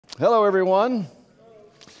Hello, everyone.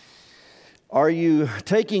 Are you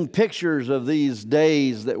taking pictures of these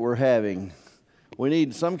days that we're having? We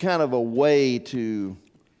need some kind of a way to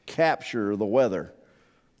capture the weather.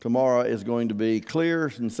 Tomorrow is going to be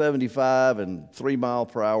clear and 75 and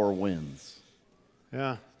 3-mile-per-hour winds.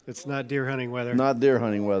 Yeah, it's not deer hunting weather. Not deer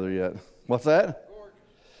hunting weather yet. What's that? Gorgeous.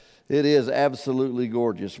 It is absolutely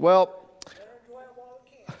gorgeous. Well,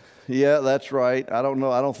 yeah, that's right. I don't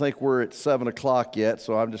know. I don't think we're at 7 o'clock yet,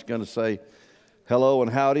 so I'm just going to say hello and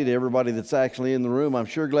howdy to everybody that's actually in the room. I'm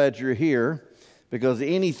sure glad you're here because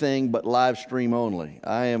anything but live stream only.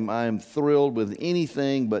 I am thrilled with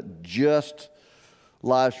anything but just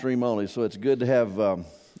live stream only. So it's good to have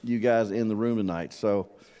you guys in the room tonight. So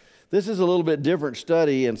this is a little bit different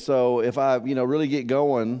study, and so if I really get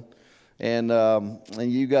going and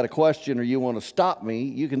you got a question or you want to stop me,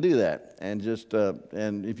 you can do that, and just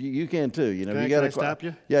and if you can too, you got to stop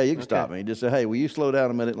you. Yeah, you can stop me. Just say, hey, will you slow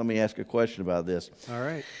down a minute? Let me ask a question about this. All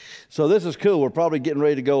right. So this is cool. We're probably getting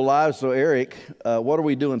ready to go live. So Eric, what are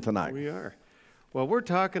we doing tonight? We are. Well, we're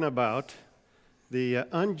talking about the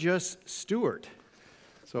unjust steward.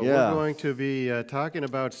 So we're going to be talking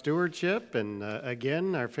about stewardship, and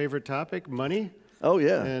again, our favorite topic, money. Oh,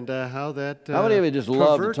 yeah. And how that how many of you just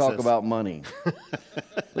love to talk us? about money?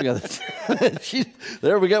 Look at this.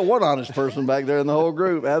 There we got one honest person back there in the whole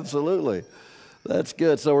group. Absolutely. That's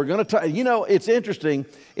good. So we're going to talk. You know, it's interesting.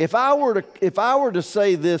 If I were to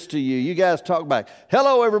say this to you, you guys talk back.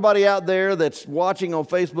 Hello, everybody out there that's watching on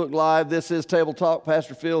Facebook Live. This is Table Talk.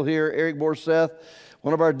 Pastor Phil here, Eric Borseth,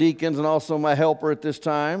 one of our deacons and also my helper at this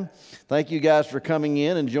time. Thank you guys for coming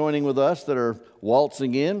in and joining with us that are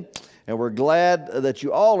waltzing in. And we're glad that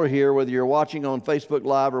you all are here, whether you're watching on Facebook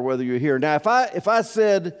Live or whether you're here. Now, if I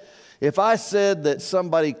said that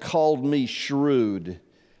somebody called me shrewd,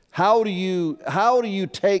 how do you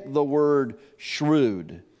take the word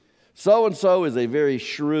shrewd? So and so is a very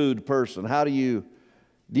shrewd person. Do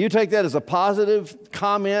you take that as a positive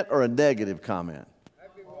comment or a negative comment?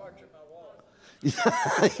 I'd be watching my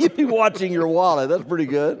wallet. You'd be watching your wallet. That's pretty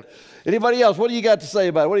good. Anybody else? What do you got to say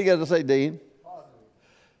about it? What do you got to say, Dean?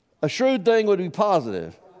 A shrewd thing would be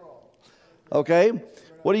positive. Okay.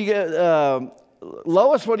 What do you get?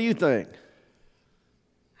 Lois, what do you think?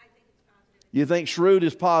 I think it's positive. You think shrewd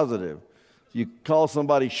is positive. You call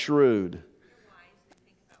somebody shrewd.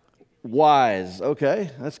 Wise.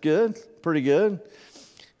 Okay. That's good. Pretty good.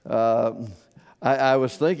 I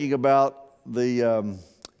was thinking about the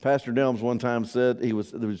Pastor Nelms one time said he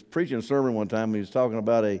was preaching a sermon one time. He was talking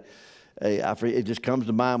about it just comes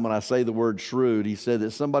to mind when I say the word shrewd. He said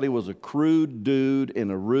that somebody was a crude dude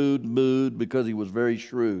in a rude mood because he was very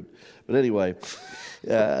shrewd. But anyway,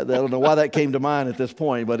 I don't know why that came to mind at this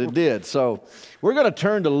point, but it did. So we're going to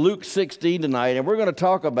turn to Luke 16 tonight, and we're going to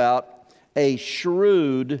talk about a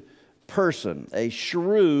shrewd person, a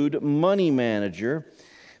shrewd money manager,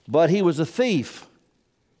 but he was a thief.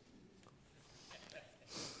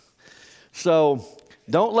 So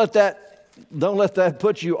don't let that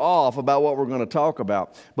put you off about what we're going to talk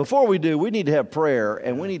about. Before we do, we need to have prayer,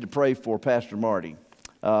 and we need to pray for Pastor Marty.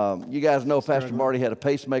 You guys know Pastor Marty had a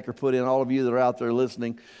pacemaker put in. All of you that are out there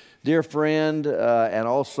listening, dear friend and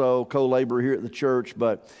also co-laborer here at the church,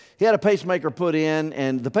 but he had a pacemaker put in,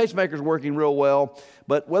 and the pacemaker's working real well.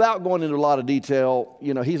 But without going into a lot of detail,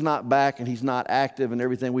 he's not back and he's not active and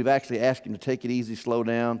everything. We've actually asked him to take it easy, slow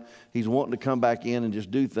down. He's wanting to come back in and just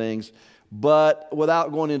do things. But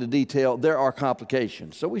without going into detail, there are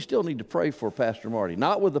complications. So we still need to pray for Pastor Marty.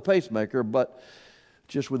 Not with the pacemaker, but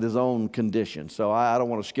just with his own condition. So I don't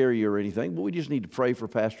want to scare you or anything, but we just need to pray for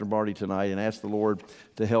Pastor Marty tonight and ask the Lord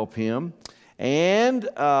to help him. And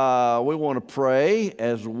we want to pray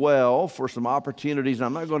as well for some opportunities.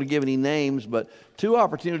 I'm not going to give any names, but 2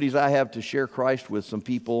 opportunities I have to share Christ with some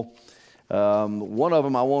people. One of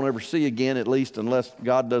them I won't ever see again, at least unless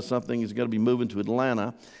God does something. He's going to be moving to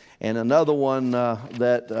Atlanta. And another one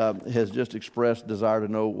that has just expressed desire to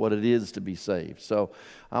know what it is to be saved. So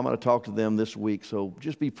I'm going to talk to them this week. So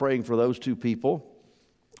just be praying for those 2 people.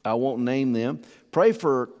 I won't name them. Pray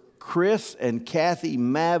for Chris and Kathy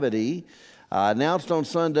Mavity. Announced on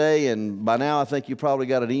Sunday, and by now I think you probably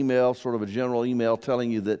got an email, sort of a general email,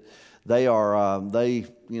 telling you that they are,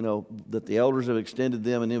 that the elders have extended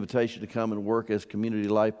them an invitation to come and work as community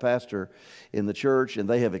life pastor in the church, and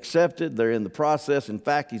they have accepted. They're in the process. In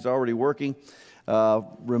fact, he's already working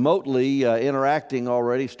remotely, interacting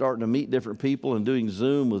already, starting to meet different people and doing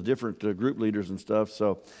Zoom with different group leaders and stuff.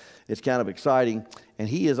 So it's kind of exciting. And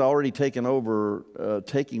he has already taken over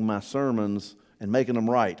taking my sermons and making them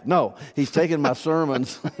right. No, he's taking my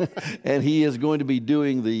sermons, and he is going to be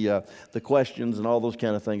doing the questions and all those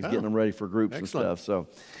kind of things, getting them ready for groups excellent. and stuff. So,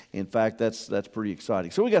 in fact, that's pretty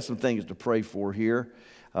exciting. So we got some things to pray for here.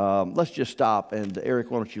 Let's just stop, and Eric,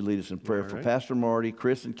 why don't you lead us in prayer for Pastor Marty,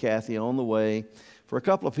 Chris, and Kathy on the way, for a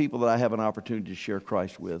couple of people that I have an opportunity to share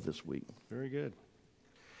Christ with this week. Very good.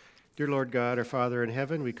 Dear Lord God, our Father in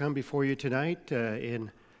heaven, we come before you tonight in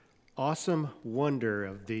awesome wonder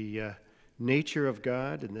of the nature of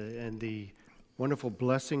God and the wonderful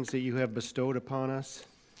blessings that you have bestowed upon us.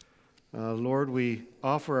 Lord, we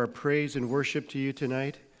offer our praise and worship to you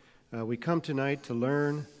tonight. We come tonight to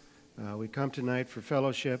learn. We come tonight for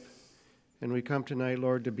fellowship. And we come tonight,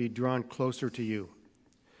 Lord, to be drawn closer to you.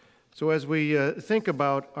 So as we think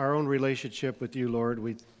about our own relationship with you, Lord,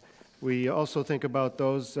 we also think about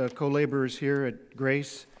those co-laborers here at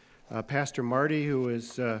Grace. Pastor Marty, who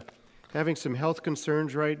is having some health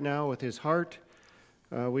concerns right now with his heart.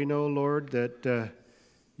 We know, Lord, that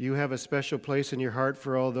you have a special place in your heart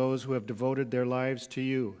for all those who have devoted their lives to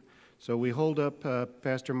you. So we hold up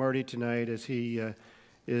Pastor Marty tonight as he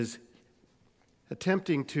is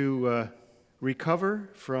attempting to recover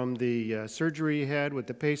from the surgery he had with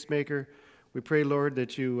the pacemaker. We pray, Lord,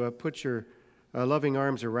 that you put your loving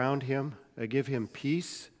arms around him, give him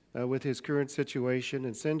peace with his current situation,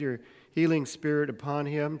 and send your healing spirit upon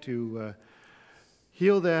him to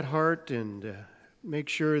heal that heart and make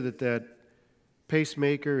sure that that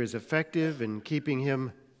pacemaker is effective in keeping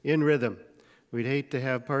him in rhythm. We'd hate to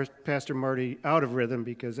have Pastor Marty out of rhythm,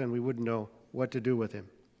 because then we wouldn't know what to do with him.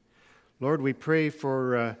 Lord, we pray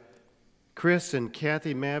for Chris and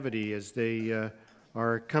Kathy Mavity as they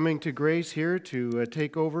are coming to Grace here to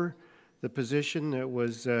take over the position that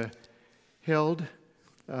was held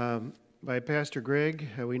by Pastor Greg.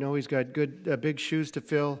 We know he's got good, big shoes to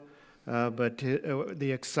fill, but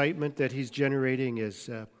the excitement that he's generating is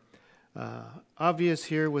obvious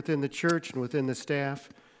here within the church and within the staff.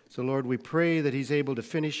 So, Lord, we pray that he's able to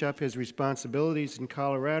finish up his responsibilities in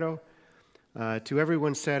Colorado to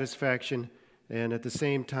everyone's satisfaction, and at the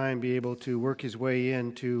same time be able to work his way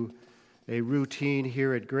into a routine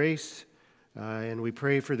here at Grace. And we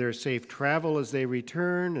pray for their safe travel as they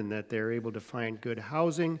return, and that they're able to find good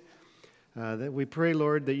housing. That we pray,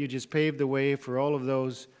 Lord, that you just pave the way for all of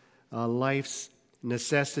those life's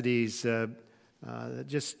necessities that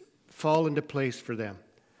just fall into place for them,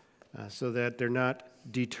 so that they're not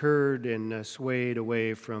deterred and swayed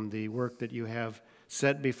away from the work that you have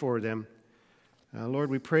set before them. Lord,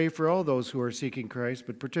 we pray for all those who are seeking Christ,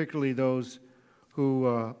 but particularly those who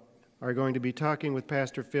are going to be talking with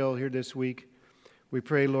Pastor Phil here this week. We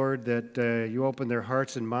pray, Lord, that you open their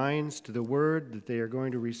hearts and minds to the word that they are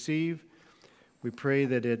going to receive. We pray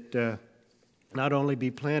that it not only be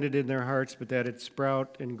planted in their hearts, but that it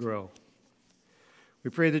sprout and grow. We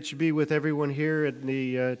pray that you be with everyone here at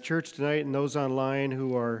the church tonight and those online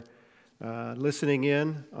who are listening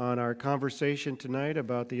in on our conversation tonight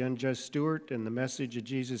about the unjust steward and the message that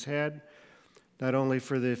Jesus had, not only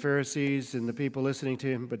for the Pharisees and the people listening to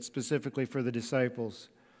him, but specifically for the disciples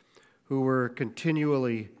who were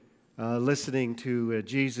continually listening to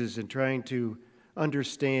Jesus and trying to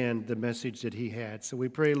understand the message that he had. So we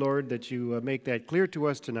pray, Lord, that you make that clear to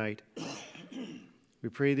us tonight. We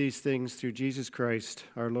pray these things through Jesus Christ,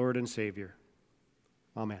 our Lord and Savior.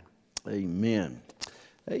 Amen. Amen.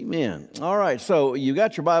 Amen. All right, so you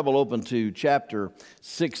got your Bible open to chapter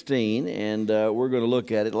 16, and we're going to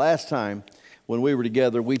look at it. Last time when we were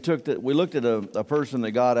together, we looked at a person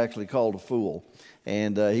that God actually called a fool,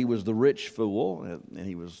 and he was the rich fool, and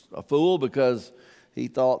he was a fool because he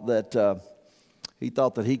thought that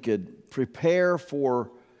he could prepare for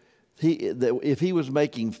that if he was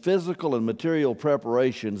making physical and material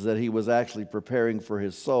preparations, that he was actually preparing for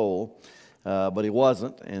his soul. But he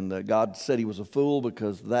wasn't, and God said he was a fool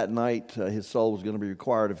because that night his soul was going to be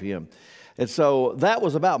required of him. And so that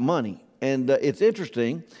was about money. And it's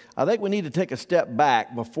interesting. I think we need to take a step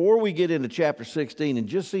back before we get into chapter 16 and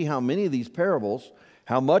just see how many of these parables,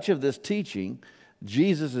 how much of this teaching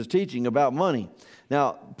Jesus is teaching about money.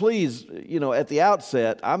 Now, please, at the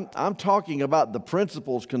outset, I'm talking about the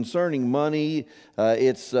principles concerning money.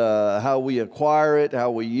 It's how we acquire it,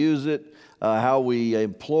 how we use it, how we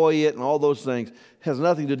employ it, and all those things. It has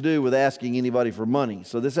nothing to do with asking anybody for money.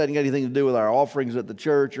 So this hasn't got anything to do with our offerings at the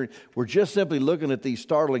church. We're just simply looking at these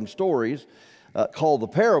startling stories called the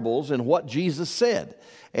parables and what Jesus said.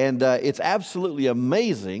 And it's absolutely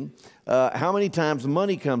amazing how many times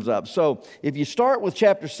money comes up. So if you start with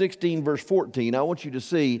chapter 16, verse 14, I want you to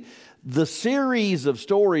see the series of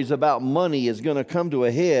stories about money is going to come to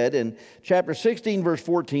a head. And chapter 16, verse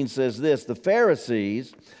 14 says this: the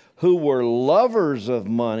Pharisees, who were lovers of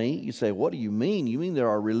money. You say, what do you mean? You mean there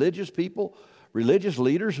are religious people, religious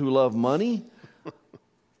leaders who love money?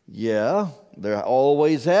 Yeah, there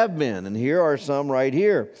always have been. And here are some right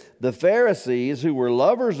here. The Pharisees, who were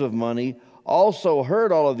lovers of money, also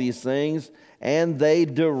heard all of these things, and they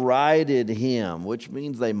derided him, which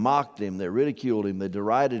means they mocked him, they ridiculed him, they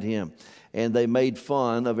derided him, and they made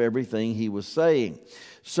fun of everything he was saying.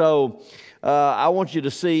 So I want you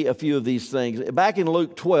to see a few of these things. Back in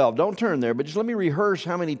Luke 12, don't turn there, but just let me rehearse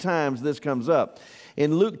how many times this comes up.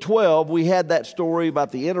 In Luke 12, we had that story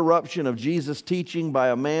about the interruption of Jesus' teaching by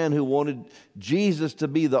a man who wanted Jesus to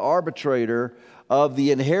be the arbitrator of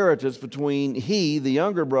the inheritance between he, the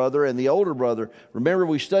younger brother, and the older brother. Remember,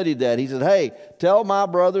 we studied that. He said, hey, tell my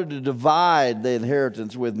brother to divide the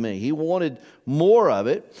inheritance with me. He wanted more of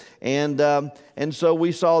it. And so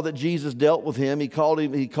we saw that Jesus dealt with him. He told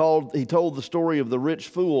the story of the rich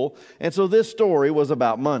fool. And so this story was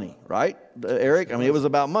about money, right, Eric? I mean, it was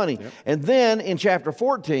about money. Yep. And then in chapter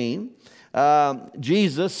 14,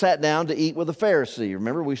 Jesus sat down to eat with a Pharisee.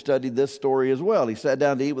 Remember, we studied this story as well. He sat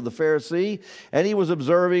down to eat with a Pharisee, and he was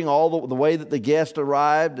observing all the way that the guests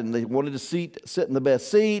arrived, and they wanted to sit in the best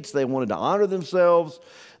seats. They wanted to honor themselves.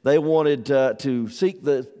 They wanted to seek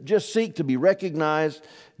to be recognized.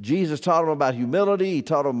 Jesus taught them about humility. He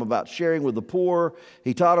taught them about sharing with the poor.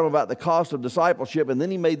 He taught them about the cost of discipleship, and then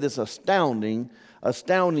he made this astounding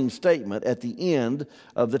statement at the end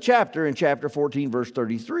of the chapter. In chapter 14, verse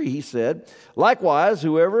 33, he said, likewise,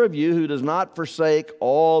 whoever of you who does not forsake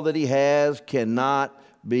all that he has cannot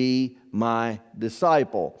be my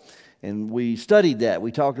disciple. And we studied that.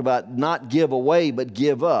 We talked about not give away, but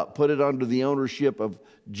give up. Put it under the ownership of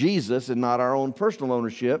Jesus and not our own personal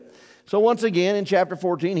ownership. So once again, in chapter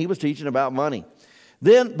 14, he was teaching about money.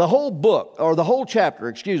 Then the whole book, or the whole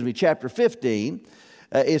chapter, chapter 15,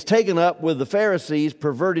 is taken up with the Pharisees'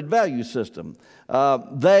 perverted value system.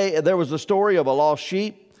 There was a story of a lost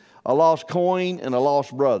sheep, a lost coin, and a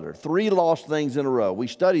lost brother. 3 lost things in a row. We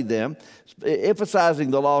studied them,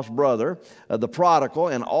 emphasizing the lost brother, the prodigal,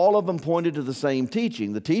 and all of them pointed to the same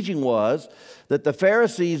teaching. The teaching was that the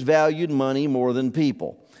Pharisees valued money more than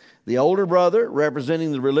people. The older brother,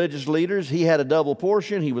 representing the religious leaders, he had a double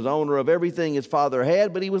portion. He was owner of everything his father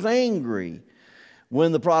had, but he was angry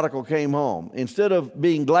when the prodigal came home. Instead of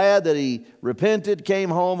being glad that he repented, came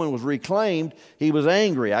home, and was reclaimed, he was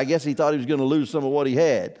angry. I guess he thought he was going to lose some of what he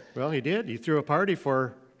had. Well, he did. He threw a party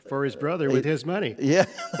for his brother with his money. Yeah,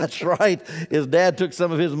 that's right. His dad took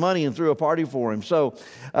some of his money and threw a party for him. So,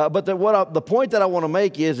 but the point that I want to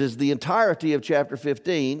make is the entirety of chapter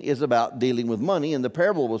 15 is about dealing with money, and the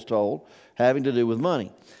parable was told having to do with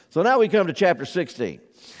money. So now we come to chapter 16.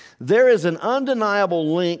 There is an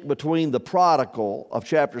undeniable link between the prodigal of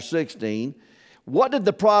chapter 16. What did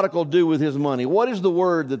the prodigal do with his money? What is the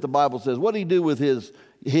word that the Bible says? What did he do with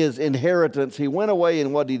his inheritance? He went away,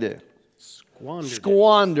 and what did he do?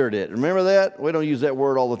 Squandered it. Remember that? We don't use that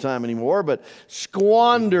word all the time anymore, but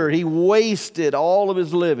squandered. He wasted all of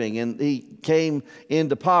his living, and he came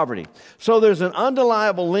into poverty. So there's an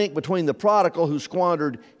undeniable link between the prodigal who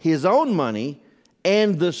squandered his own money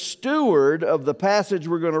and the steward of the passage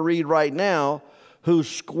we're going to read right now, who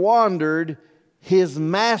squandered his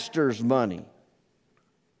master's money.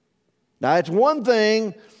 Now, it's one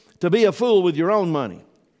thing to be a fool with your own money.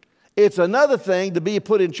 It's another thing to be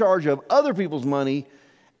put in charge of other people's money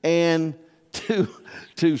and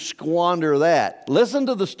to squander that. Listen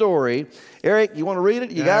to the story. Eric, you want to read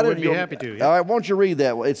it? You got it? I would be happy to. Yeah. All right, why don't you read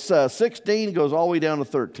that? It's 16, it goes all the way down to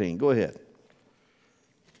 13. Go ahead.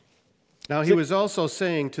 Now he was also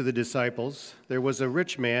saying to the disciples, there was a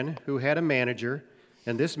rich man who had a manager,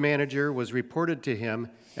 and this manager was reported to him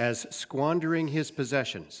as squandering his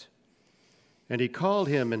possessions. And he called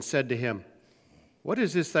him and said to him, what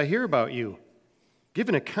is this I hear about you? Give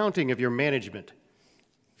an accounting of your management,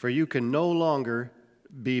 for you can no longer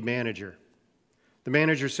be manager. The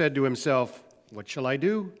manager said to himself, what shall I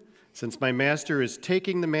do, since my master is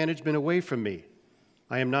taking the management away from me?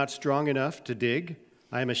 I am not strong enough to dig.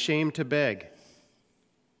 I am ashamed to beg.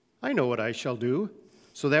 I know what I shall do,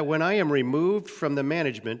 so that when I am removed from the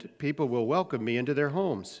management, people will welcome me into their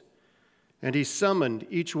homes. And he summoned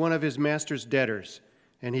each one of his master's debtors,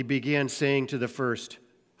 and he began saying to the first,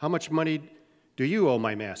 how much money do you owe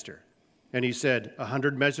my master? And he said,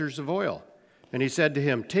 100 measures of oil. And he said to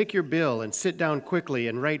him, take your bill and sit down quickly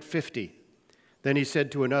and write 50. Then he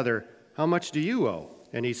said to another, how much do you owe?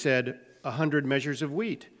 And he said, 100 measures of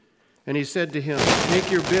wheat. And he said to him, take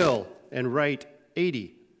your bill and write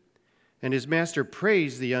 80. And his master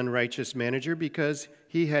praised the unrighteous manager because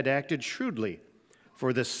he had acted shrewdly.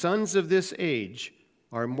 For the sons of this age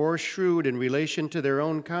are more shrewd in relation to their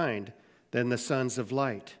own kind than the sons of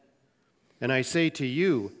light. And I say to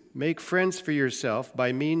you, make friends for yourself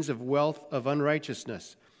by means of wealth of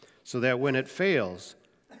unrighteousness, so that when it fails,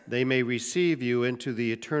 they may receive you into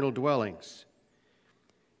the eternal dwellings.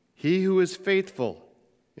 He who is faithful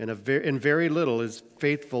in very little is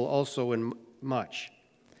faithful also in much,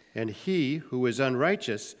 and he who is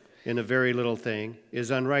unrighteous in a very little thing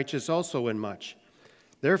is unrighteous also in much.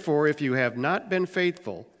 Therefore, if you have not been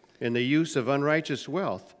faithful in the use of unrighteous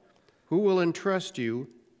wealth, who will entrust you,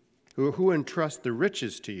 who entrust the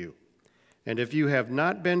riches to you? And if you have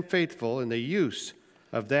not been faithful in the use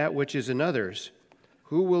of that which is another's,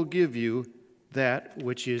 who will give you that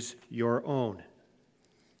which is your own?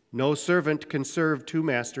 No servant can serve two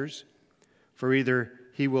masters, for either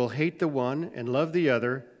he will hate the one and love the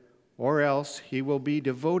other, or else he will be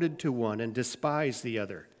devoted to one and despise the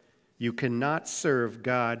other. You cannot serve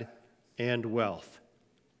God and wealth.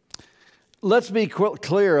 Let's be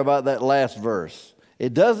clear about that last verse.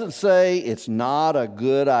 It doesn't say it's not a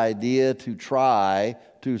good idea to try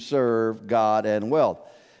to serve God and wealth.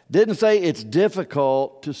 It didn't say it's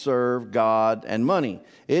difficult to serve God and money.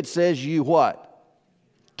 It says you what?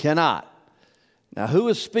 Cannot. Now, who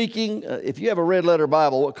is speaking? If you have a red letter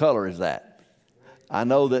Bible, what color is that? I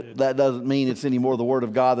know that doesn't mean it's any more the Word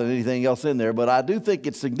of God than anything else in there, but I do think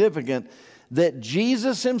it's significant that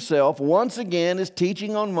Jesus himself once again is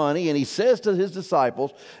teaching on money, and he says to his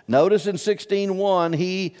disciples, notice in 16:1,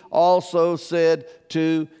 he also said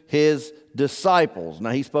to his disciples.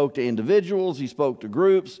 Now, he spoke to individuals, he spoke to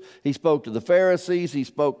groups, he spoke to the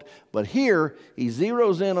Pharisees, but here he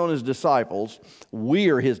zeroes in on his disciples.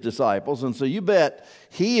 We're his disciples, and so you bet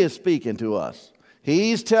he is speaking to us.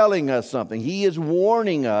 He's telling us something. He is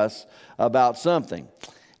warning us about something.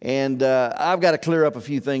 And I've got to clear up a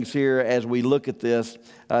few things here as we look at this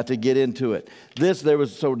to get into it.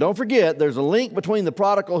 So don't forget, there's a link between the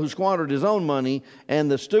prodigal who squandered his own money and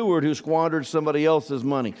the steward who squandered somebody else's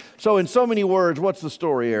money. So in so many words, what's the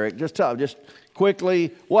story, Eric? Just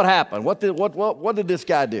quickly, what happened? What did this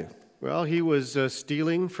guy do? Well, he was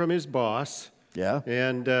stealing from his boss. Yeah.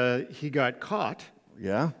 And he got caught.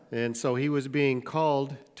 Yeah. And so he was being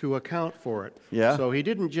called to account for it. Yeah. So he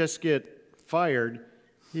didn't just get fired.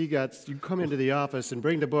 You come into the office and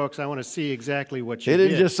bring the books. I want to see exactly what you did. He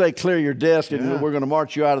didn't just say, clear your desk and we're going to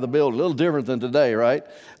march you out of the building. A little different than today, right?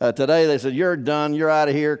 Today they said, you're done. You're out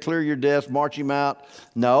of here. Clear your desk. March him out.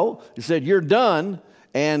 No. He said, you're done.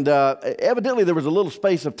 And evidently there was a little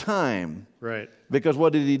space of time. Right. Because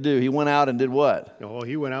what did he do? He went out and did what? Oh,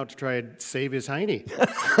 he went out to try and save his hiney.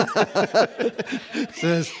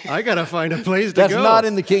 Says, I got to find a place to go. That's not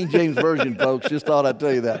in the King James Version, folks. Just thought I'd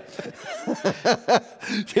tell you that.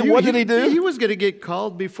 What did he do? He was going to get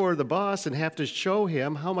called before the boss and have to show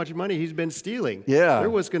him how much money he's been stealing. Yeah. There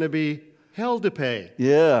was going to be hell to pay.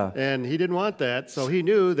 Yeah. And he didn't want that, so he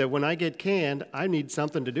knew that when I get canned, I need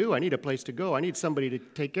something to do. I need a place to go. I need somebody to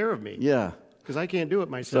take care of me. Yeah. Because I can't do it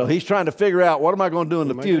myself. So he's trying to figure out, what am I going to do in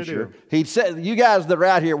the future? He said, you guys that are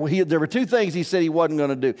out here, there were two things he said he wasn't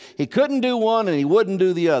going to do. He couldn't do one and he wouldn't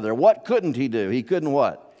do the other. What couldn't he do? He couldn't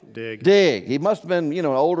what? Dig. He must have been, an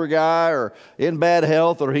older guy or in bad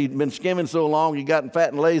health, or he'd been skimming so long he'd gotten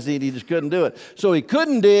fat and lazy and he just couldn't do it. So he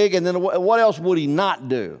couldn't dig, and then what else would he not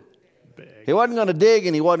do? Beg. He wasn't going to dig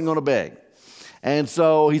and he wasn't going to beg. And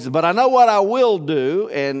so he said, but I know what I will do.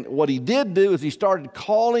 And what he did do is he started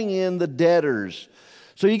calling in the debtors.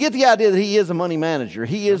 So you get the idea that he is a money manager.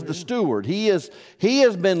 He is the steward. He has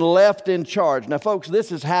been left in charge. Now, folks, this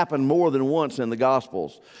has happened more than once in the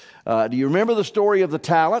Gospels. Do you remember the story of the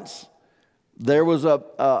talents? There was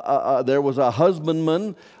a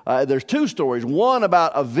husbandman. There's two stories. One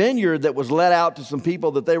about a vineyard that was let out to some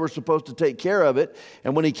people that they were supposed to take care of it.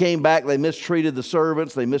 And when he came back, they mistreated the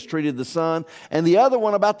servants. They mistreated the son. And the other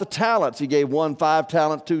one about the talents. He gave one 5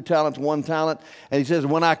 talents, 2 talents, 1 talent. And he says,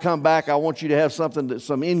 when I come back, I want you to have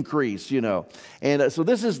some increase, And so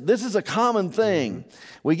this is a common thing. Mm-hmm.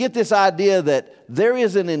 We get this idea that there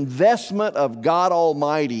is an investment of God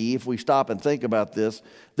Almighty, if we stop and think about this.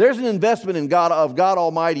 There's an investment of God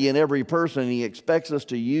Almighty in every person, and he expects us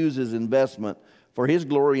to use his investment for his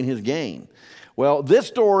glory and his gain. Well, this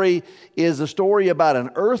story is a story about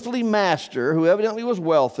an earthly master who evidently was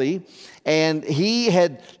wealthy, and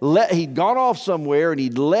he'd gone off somewhere and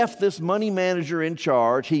he'd left this money manager in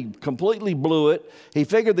charge. He completely blew it. He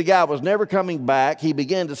figured the guy was never coming back. He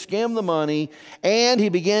began to skim the money, and he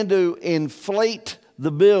began to inflate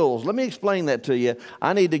the bills. Let me explain that to you.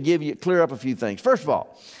 I need to clear up a few things. First of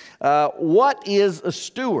all, what is a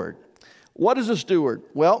steward? What is a steward?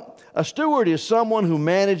 Well, a steward is someone who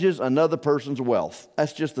manages another person's wealth.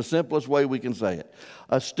 That's just the simplest way we can say it.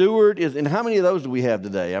 A steward is, and how many of those do we have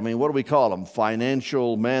today? I mean, what do we call them?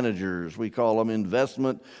 Financial managers. We call them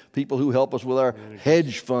investment people who help us with our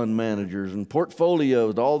hedge fund managers and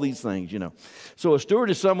portfolios, all these things, you know. So a steward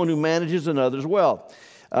is someone who manages another's wealth.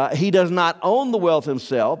 He does not own the wealth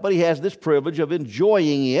himself, but he has this privilege of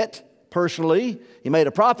enjoying it personally. He made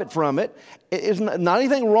a profit from it. It's not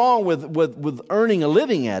anything wrong with earning a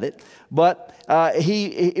living at it, but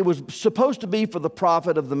it was supposed to be for the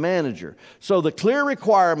profit of the manager. So the clear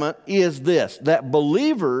requirement is this, that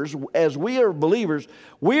believers, as we are believers,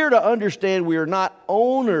 we are to understand we are not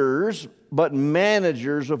owners, but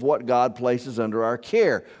managers of what God places under our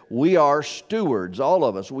care. We are stewards, all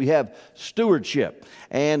of us. We have stewardship.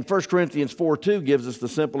 And 1 Corinthians 4:2 gives us the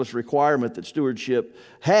simplest requirement that stewardship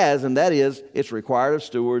has, and that is, it's required of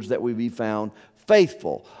stewards that we be found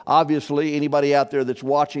faithful. Obviously, anybody out there that's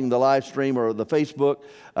watching the live stream or the Facebook,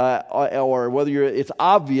 or whether it's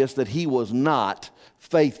obvious that he was not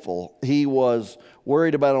faithful. He was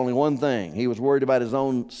worried about only one thing. He was worried about his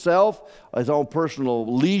own self, his own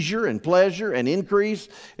personal leisure and pleasure and increase.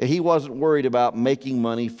 And he wasn't worried about making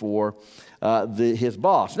money for his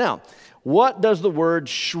boss. Now, what does the word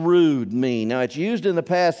shrewd mean? Now, it's used in the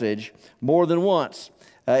passage more than once.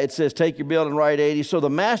 It says, take your bill and write 80. So the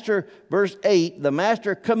master, verse 8, the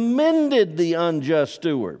master commended the unjust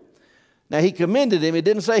steward. Now, he commended him. It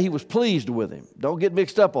didn't say he was pleased with him. Don't get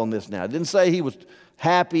mixed up on this now. It didn't say he was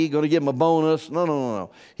happy, going to give him a bonus.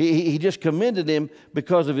 No. He just commended him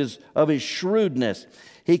because of his shrewdness.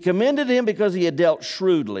 He commended him because he had dealt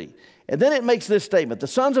shrewdly. And then it makes this statement. The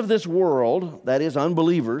sons of this world, that is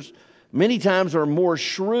unbelievers, many times are more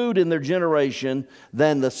shrewd in their generation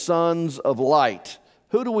than the sons of light.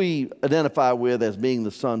 Who do we identify with as being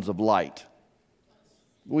the sons of light?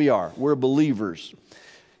 We are. We're believers.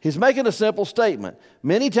 He's making a simple statement.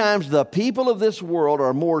 Many times the people of this world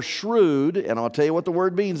are more shrewd, and I'll tell you what the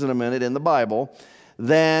word means in a minute in the Bible,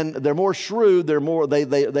 they're more shrewd,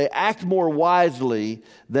 they act more wisely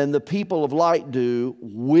than the people of light do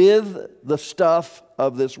with the stuff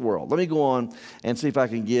of this world. Let me go on and see if I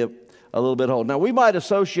can give a little bit hold. Now, we might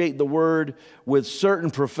associate the word with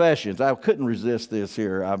certain professions. I couldn't resist this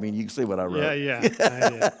here. I mean, you can see what I wrote.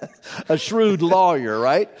 Yeah. A shrewd lawyer,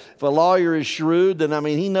 right? If a lawyer is shrewd, then, I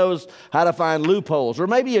mean, he knows how to find loopholes. Or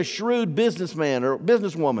maybe a shrewd businessman or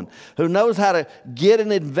businesswoman who knows how to get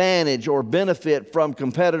an advantage or benefit from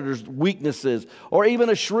competitors' weaknesses. Or even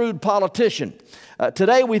a shrewd politician.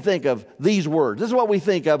 Today we think of these words. This is what we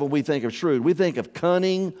think of when we think of shrewd. We think of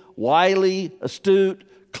cunning, wily, astute,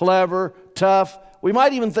 clever, tough. We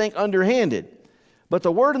might even think underhanded. But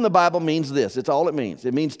the word in the Bible means this. It's all it means.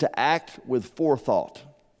 It means to act with forethought.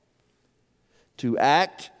 To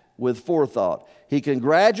act with forethought. He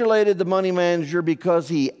congratulated the money manager because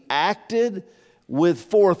he acted with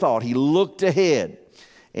forethought. He looked ahead.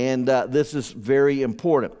 And this is very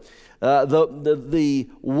important. The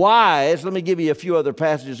wise, let me give you a few other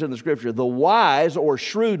passages in the scripture. The wise or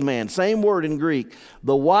shrewd man, same word in Greek.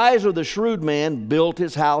 The wise or the shrewd man built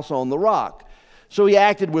his house on the rock. So he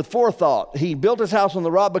acted with forethought. He built his house on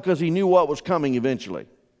the rock because he knew what was coming eventually.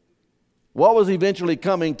 What was eventually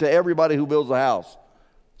coming to everybody who builds a house?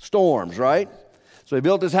 Storms, right? So he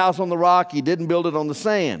built his house on the rock. He didn't build it on the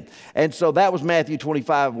sand. And so that was Matthew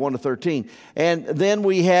 25, 1-13. And then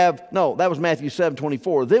we have, that was Matthew 7,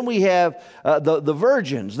 24. Then we have the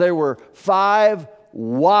virgins. There were 5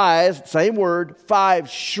 wise, same word, 5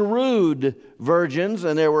 shrewd virgins,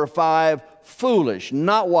 and there were 5 foolish,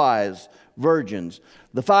 not wise virgins.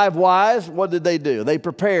 The 5 wise, what did they do? They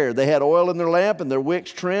prepared. They had oil in their lamp and their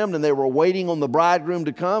wicks trimmed, and they were waiting on the bridegroom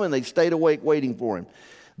to come, and they stayed awake waiting for him.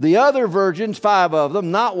 The other virgins, 5 of them,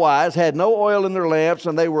 not wise, had no oil in their lamps,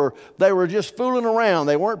 and they were just fooling around.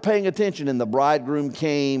 They weren't paying attention, and the bridegroom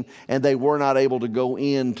came, and they were not able to go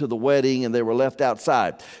into the wedding, and they were left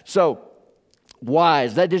outside. So,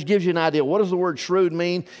 wise, that just gives you an idea. What does the word shrewd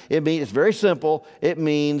mean? It's very simple. It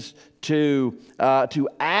means to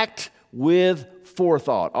act with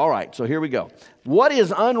forethought. All right, so here we go. What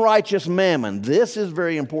is unrighteous mammon? This is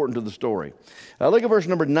very important to the story. Look at verse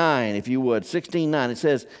number 9, if you would, 16:9. It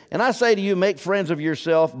says, and I say to you, make friends of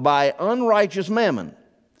yourself by unrighteous mammon.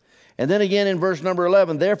 And then again in verse number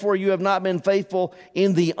 11, therefore you have not been faithful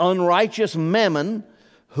in the unrighteous mammon.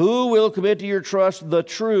 Who will commit to your trust the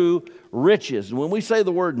true riches? When we say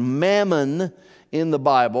the word mammon in the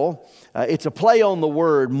Bible. It's a play on the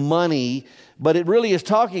word money, but it really is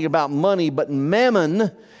talking about money. But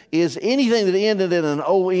mammon is anything that ended in an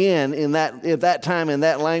O-N at that time in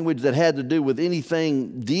that language that had to do with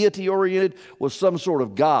anything deity-oriented was some sort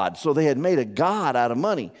of god. So they had made a god out of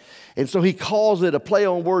money. And so he calls it a play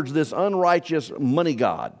on words, this unrighteous money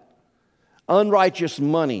god. Unrighteous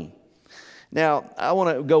money. Now, I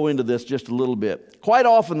want to go into this just a little bit. Quite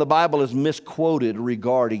often the Bible is misquoted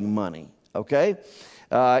regarding money, okay?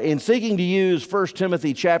 In seeking to use 1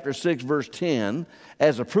 Timothy chapter 6, verse 10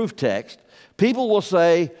 as a proof text, people will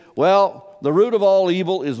say, well, the root of all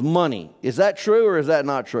evil is money. Is that true or is that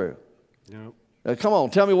not true? No. Come on,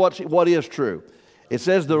 tell me what is true. It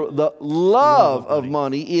says the love of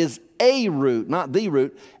money is a root, not the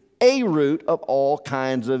root, a root of all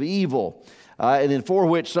kinds of evil. And in for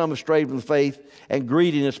which some have strayed from the faith and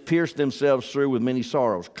greediness pierced themselves through with many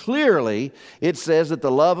sorrows. Clearly, it says that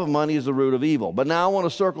the love of money is the root of evil. But now I want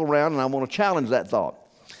to circle around and I want to challenge that thought.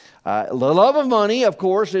 The love of money, of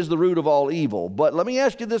course, is the root of all evil. But let me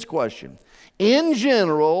ask you this question. In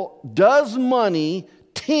general, does money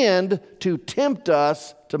tend to tempt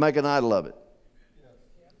us to make an idol of it?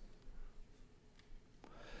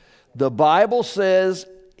 The Bible says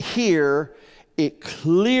here, it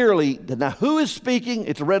clearly, now who is speaking?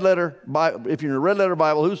 It's a red letter Bible. If you're in a red letter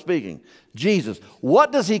Bible, who's speaking? Jesus.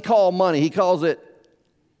 What does he call money? He calls it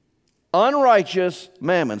unrighteous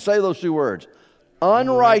mammon. Say those two words.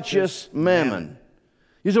 Unrighteous mammon.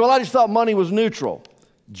 You say, well, I just thought money was neutral.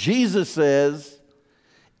 Jesus says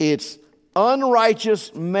it's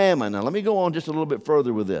unrighteous mammon. Now let me go on just a little bit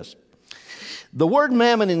further with this. The word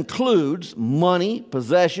mammon includes money,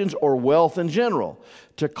 possessions, or wealth in general.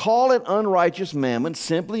 To call it unrighteous mammon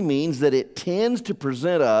simply means that it tends to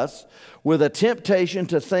present us with a temptation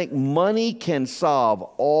to think money can solve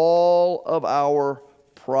all of our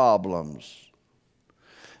problems.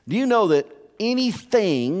 Do you know that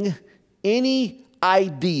anything, any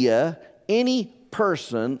idea, any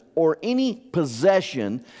person, or any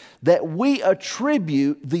possession that we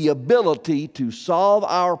attribute the ability to solve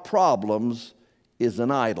our problems is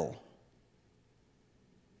an idol?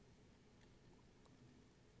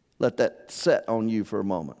 Let that set on you for a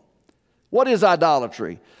moment. What is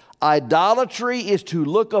idolatry? Idolatry is to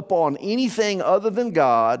look upon anything other than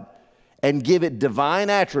God and give it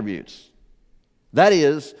divine attributes. That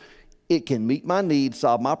is, it can meet my needs,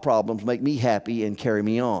 solve my problems, make me happy, and carry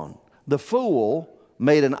me on. The fool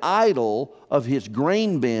made an idol of his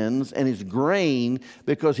grain bins and his grain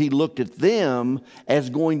because he looked at them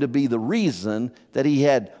as going to be the reason that he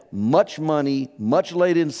had much money, much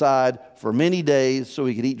laid inside for many days so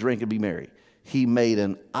he could eat, drink, and be merry. He made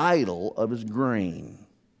an idol of his grain.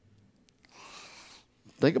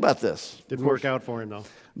 Think about this. Didn't work out for him, though.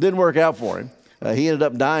 Didn't work out for him. He ended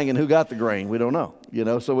up dying, and who got the grain? We don't know. You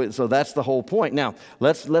know, so that's the whole point. Now,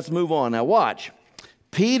 let's move on. Now, watch.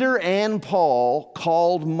 Peter and Paul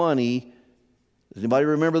called money, does anybody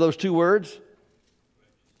remember those two words?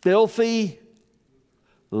 Filthy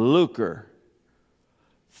lucre.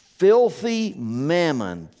 Filthy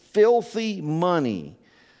mammon. Filthy money.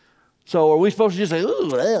 So are we supposed to just say,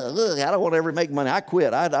 ooh, I don't want to ever make money. I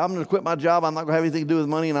quit. I'm going to quit my job. I'm not going to have anything to do with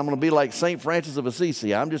money, and I'm going to be like St. Francis of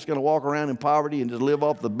Assisi. I'm just going to walk around in poverty and just live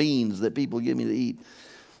off the beans that people give me to eat.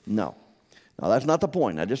 No. No, that's not the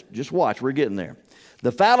point. Now, just watch. We're getting there.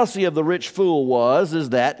 The fallacy of the rich fool is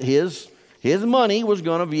that his money was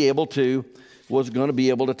going to be able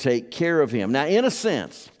to take care of him. Now, in a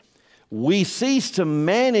sense, we cease to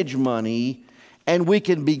manage money and we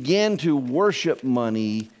can begin to worship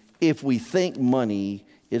money if we think money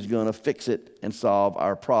is going to fix it and solve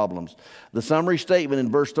our problems. The summary statement in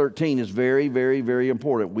verse 13 is very, very, very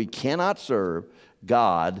important. We cannot serve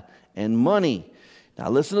God and money. Now,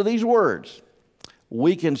 listen to these words.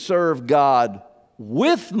 We can serve God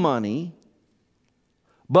with money,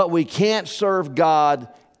 but we can't serve God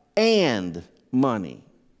and money.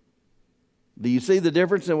 Do you see the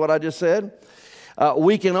difference in what I just said?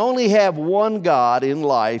 We can only have one God in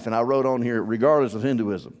life, and I wrote on here, regardless of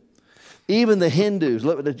Hinduism. Even the Hindus,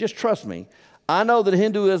 look, just trust me. I know that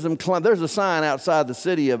Hinduism, there's a sign outside the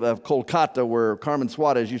city of Kolkata where Carmen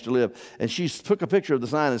Suarez used to live, and she took a picture of the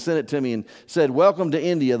sign and sent it to me and said, "Welcome to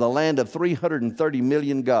India, the land of 330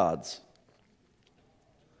 million gods."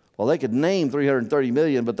 Well, they could name 330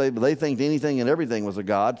 million, but they think anything and everything was a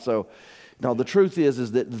god. So, no, the truth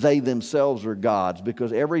is that they themselves are gods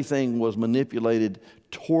because everything was manipulated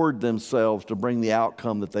toward themselves to bring the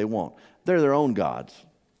outcome that they want. They're their own gods.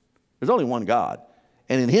 There's only one God.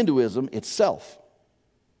 And in Hinduism, it's self.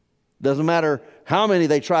 Doesn't matter how many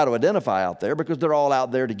they try to identify out there because they're all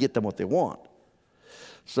out there to get them what they want.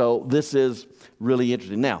 So this is really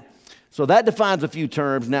interesting. Now, so that defines a few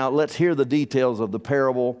terms. Now let's hear the details of the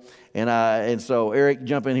parable. And so Eric,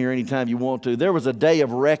 jump in here anytime you want to. There was a day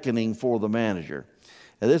of reckoning for the manager.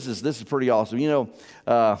 Now this is pretty awesome. You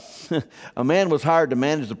know, a man was hired to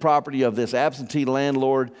manage the property of this absentee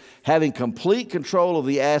landlord, having complete control of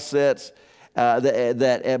the assets.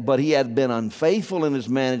 But he had been unfaithful in his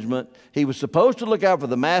management. He was supposed to look out for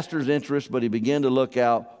the master's interest, but he began to look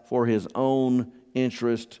out for his own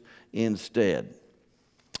interest instead.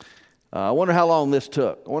 I wonder how long this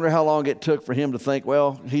took. I wonder how long it took for him to think,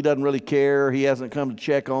 well, he doesn't really care. He hasn't come to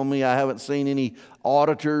check on me. I haven't seen any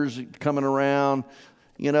auditors coming around.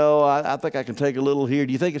 You know, I think I can take a little here.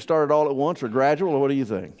 Do you think it started all at once or gradual, or what do you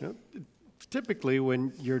think? Typically,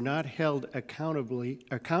 when you're not held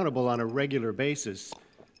accountable on a regular basis,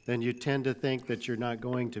 then you tend to think that you're not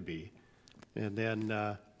going to be. And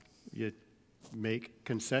then you make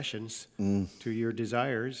concessions to your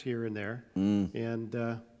desires here and there.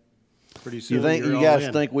 And pretty soon You guys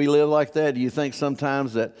think we live like that? Do you think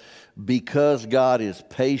sometimes that because God is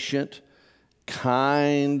patient,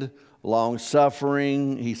 kind,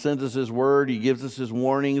 long-suffering, he sends us his word, he gives us his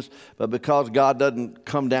warnings, but because God doesn't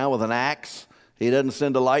come down with an axe, he doesn't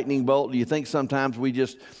send a lightning bolt, do you think sometimes we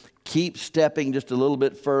just keep stepping just a little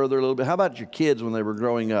bit further, a little bit? How about your kids when they were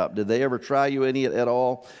growing up? Did they ever try you any at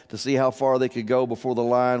all to see how far they could go before the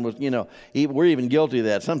line was, you know, we're even guilty of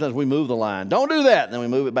that. Sometimes we move the line. Don't do that. And then we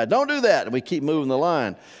move it back. Don't do that. And we keep moving the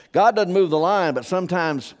line. God doesn't move the line, but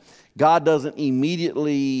sometimes God doesn't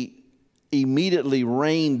immediately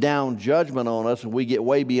rain down judgment on us and we get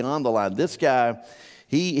way beyond the line. This guy,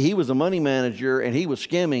 he was a money manager and he was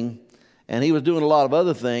skimming and he was doing a lot of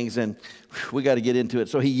other things, and we got to get into it.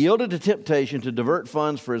 So he yielded to temptation to divert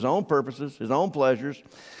funds for his own purposes, his own pleasures.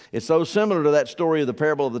 It's so similar to that story of the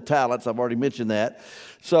parable of the talents. I've already mentioned that.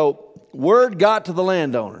 So word got to the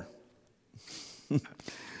landowner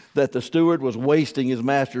that the steward was wasting his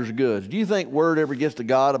master's goods. Do you think word ever gets to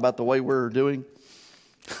God about the way we're doing?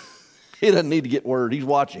 He doesn't need to get word. He's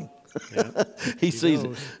watching. Yeah, he sees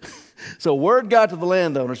it. So word got to the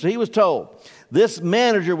landowner. So he was told. This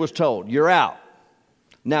manager was told, you're out.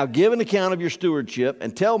 Now give an account of your stewardship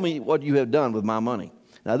and tell me what you have done with my money.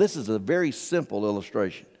 Now this is a very simple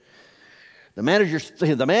illustration. The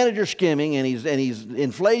manager's skimming and he's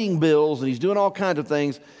inflating bills and he's doing all kinds of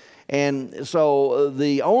things. And so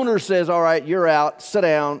the owner says, all right, you're out. Sit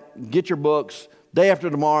down. Get your books. Day after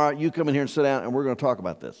tomorrow, you come in here and sit down and we're going to talk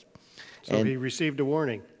about this. So he received a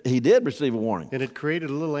warning. He did receive a warning. And it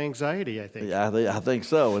created a little anxiety, I think. Yeah, I think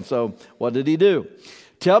so. And so what did he do?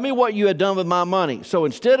 Tell me what you had done with my money. So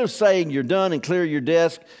instead of saying you're done and clear your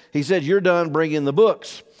desk, he said, you're done, bring in the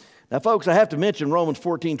books. Now, folks, I have to mention Romans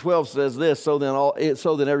 14:12 says this, so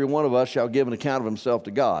then every one of us shall give an account of himself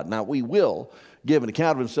to God. Now, we will give an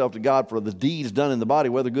account of himself to God for the deeds done in the body,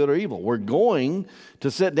 whether good or evil. We're going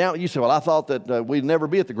to sit down. You say, well, I thought that we'd never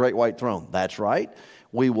be at the great white throne. That's right.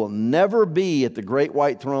 We will never be at the great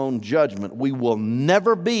white throne judgment. We will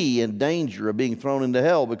never be in danger of being thrown into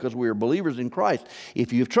hell because we are believers in Christ.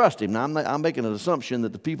 If you've trusted him, now I'm making an assumption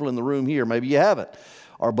that the people in the room here, maybe you haven't,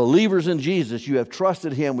 are believers in Jesus. You have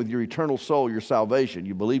trusted him with your eternal soul, your salvation.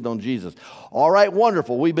 You believed on Jesus. All right,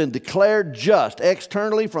 wonderful. We've been declared just.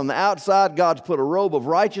 Externally, from the outside, God's put a robe of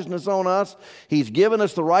righteousness on us. He's given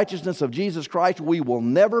us the righteousness of Jesus Christ. We will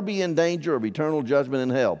never be in danger of eternal judgment in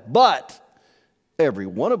hell. But every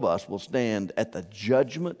one of us will stand at the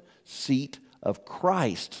judgment seat of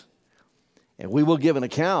Christ. And we will give an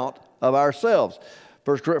account of ourselves.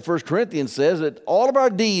 First Corinthians says that all of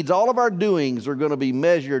our deeds, all of our doings are going to be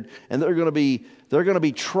measured, and they're going to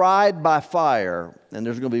be tried by fire. And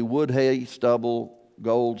there's going to be wood, hay, stubble,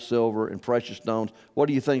 gold, silver, and precious stones. What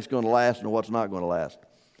do you think is going to last and what's not going to last?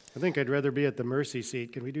 I think I'd rather be at the mercy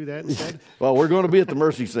seat. Can we do that instead? Well, we're going to be at the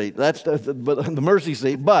mercy seat. That's the mercy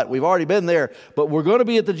seat, but we've already been there. But we're going to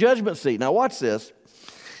be at the judgment seat. Now watch this.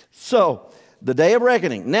 So, the day of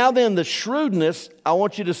reckoning. Now then, the shrewdness, I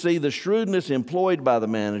want you to see the shrewdness employed by the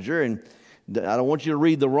manager. And I don't want you to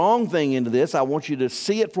read the wrong thing into this. I want you to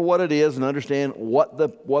see it for what it is and understand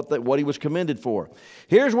what he was commended for.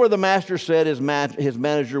 Here's where the master said his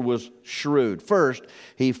manager was shrewd. First,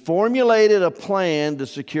 he formulated a plan to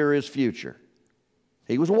secure his future.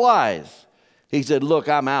 He was wise. He said, look,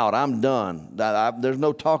 I'm out. I'm done. There's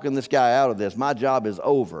no talking this guy out of this. My job is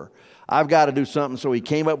over. I've got to do something. So he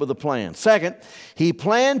came up with a plan. Second, he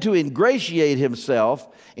planned to ingratiate himself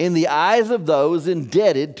in the eyes of those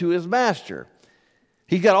indebted to his master.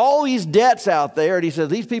 He's got all these debts out there, and he says,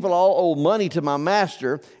 these people all owe money to my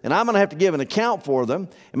master, and I'm going to have to give an account for them.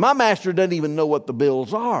 And my master doesn't even know what the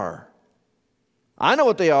bills are. I know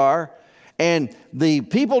what they are. And the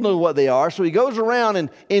people knew what they are, so he goes around, and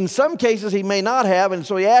in some cases he may not have, and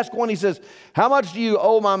so he asks one, he says, how much do you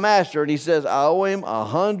owe my master? And he says, I owe him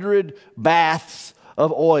 100 baths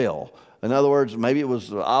of oil. In other words, maybe it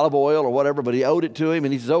was olive oil or whatever, but he owed it to him,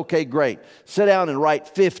 and he says, okay, great. Sit down and write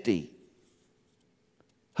 50.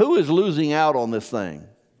 Who is losing out on this thing?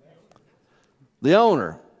 The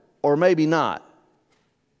owner, or maybe not.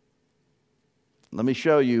 Let me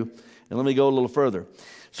show you, and let me go a little further.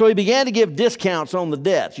 So he began to give discounts on the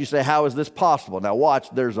debts. You say, how is this possible? Now watch,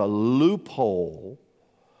 there's a loophole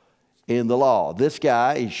in the law. This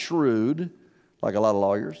guy is shrewd, like a lot of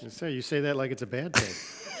lawyers. So you say that like it's a bad thing.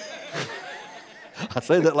 I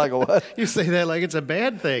say that like a what? You say that like it's a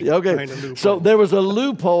bad thing. Okay, so there was a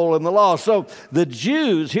loophole in the law. So the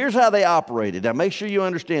Jews, here's how they operated. Now make sure you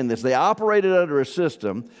understand this. They operated under a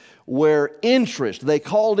system where interest, they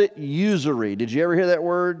called it usury. Did you ever hear that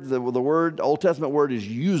word? The word, Old Testament word is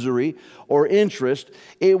usury or interest.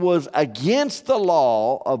 It was against the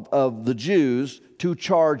law of the Jews to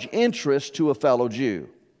charge interest to a fellow Jew.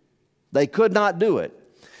 They could not do it.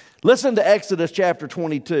 Listen to Exodus chapter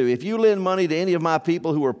 22. If you lend money to any of my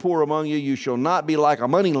people who are poor among you, you shall not be like a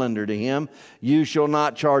moneylender to him. You shall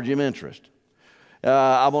not charge him interest.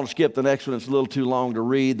 I'm going to skip the next one. It's a little too long to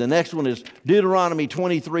read. The next one is Deuteronomy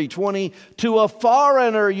 23:20. To a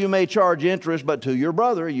foreigner you may charge interest, but to your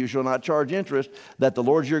brother you shall not charge interest, that the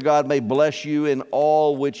Lord your God may bless you in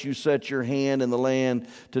all which you set your hand in the land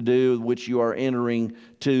to do, which you are entering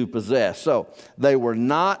to possess. So they were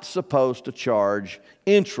not supposed to charge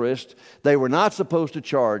interest. They were not supposed to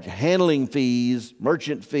charge handling fees,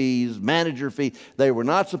 merchant fees, manager fees. They were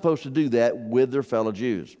not supposed to do that with their fellow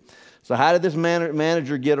Jews. So how did this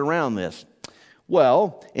manager get around this?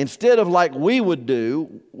 Well, instead of like we would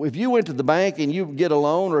do, if you went to the bank and you get a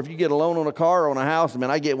loan, or if you get a loan on a car or on a house, I mean,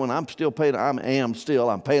 I get one, I'm paying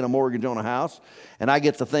a mortgage on a house, and I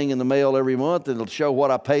get the thing in the mail every month. It'll show what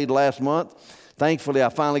I paid last month. Thankfully, I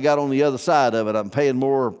finally got on the other side of it. I'm paying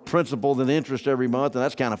more principal than interest every month, and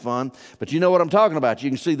that's kind of fun. But you know what I'm talking about. You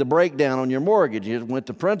can see the breakdown on your mortgage. It went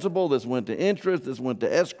to principal, this went to interest, this went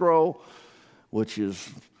to escrow, which is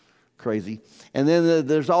crazy. And then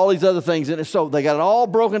there's all these other things in it. So they got it all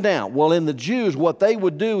broken down. Well, in the Jews, what they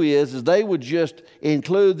would do is they would just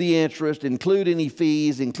include the interest, include any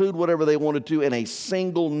fees, include whatever they wanted to in a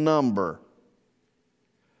single number.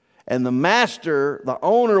 And the master, the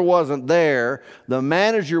owner wasn't there. The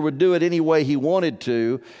manager would do it any way he wanted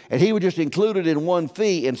to, and he would just include it in one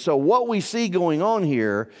fee. And so what we see going on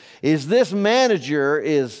here is this manager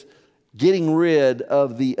is getting rid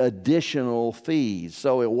of the additional fees.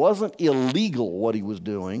 So it wasn't illegal what he was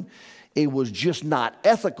doing. It was just not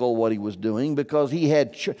ethical what he was doing, because he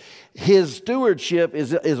had his stewardship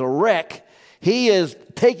is a wreck. He is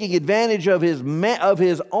taking advantage of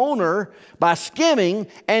his owner by skimming,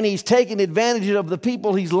 and he's taking advantage of the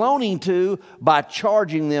people he's loaning to by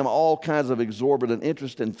charging them all kinds of exorbitant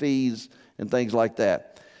interest and fees and things like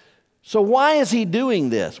that. So why is he doing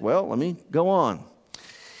this? Well, let me go on.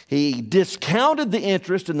 He discounted the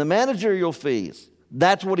interest and the managerial fees.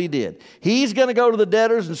 That's what he did. He's going to go to the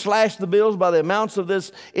debtors and slash the bills by the amounts of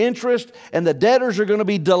this interest, and the debtors are going to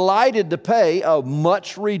be delighted to pay a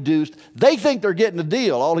much reduced. They think they're getting a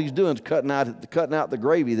deal. All he's doing is cutting out the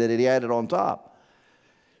gravy that he added on top.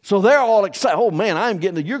 So they're all excited. Oh man, I'm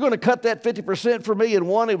getting it. You're going to cut that 50% for me. And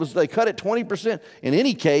they cut it 20%. In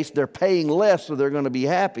any case, they're paying less, so they're going to be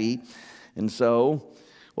happy. And so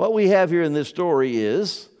what we have here in this story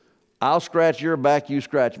is, I'll scratch your back, you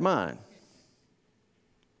scratch mine.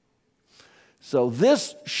 So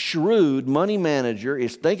this shrewd money manager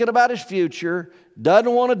is thinking about his future,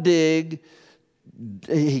 doesn't want to dig,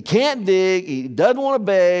 he can't dig, he doesn't want to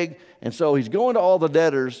beg, and so he's going to all the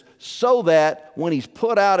debtors so that when he's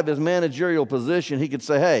put out of his managerial position, he could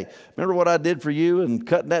say, hey, remember what I did for you and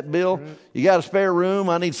cutting that bill? Right. You got a spare room?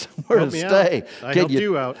 I need somewhere to stay. I helped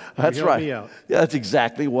you out. That's right. Me out. Yeah, that's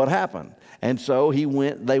exactly what happened. And so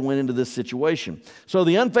they went into this situation. So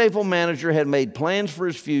the unfaithful manager had made plans for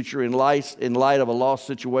his future in light of a lost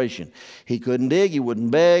situation. He couldn't dig, he wouldn't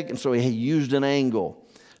beg, and so he used an angle.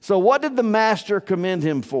 So what did the master commend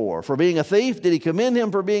him for? For being a thief? Did he commend him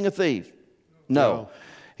for being a thief? No.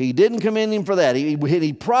 He didn't commend him for that.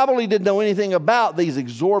 He probably didn't know anything about these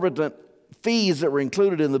exorbitant fees that were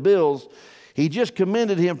included in the bills. He just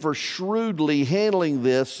commended him for shrewdly handling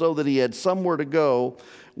this so that he had somewhere to go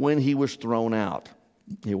when he was thrown out.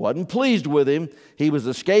 He wasn't pleased with him. He was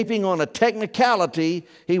escaping on a technicality.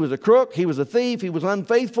 He was a crook. He was a thief. He was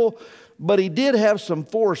unfaithful. But he did have some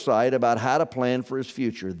foresight about how to plan for his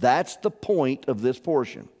future. That's the point of this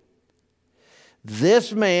portion.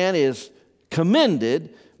 This man is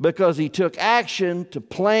commended because he took action to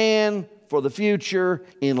plan for the future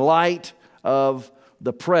in light of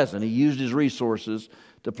the present. He used his resources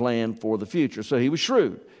to plan for the future. So he was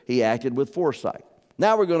shrewd. He acted with foresight.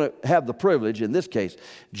 Now we're going to have the privilege in this case.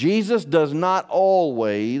 Jesus does not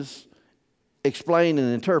always explain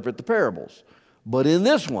and interpret the parables. But in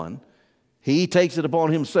this one, he takes it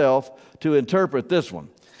upon himself to interpret this one.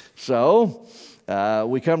 So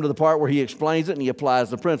we come to the part where he explains it and he applies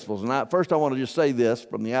the principles. And first I want to just say this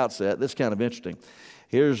from the outset. This is kind of interesting.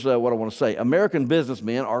 Here's what I want to say. American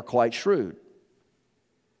businessmen are quite shrewd.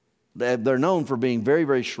 They're known for being very,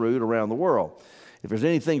 very shrewd around the world. If there's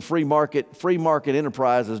anything free market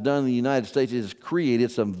enterprise has done in the United States, it has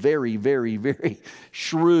created some very, very, very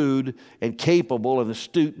shrewd and capable and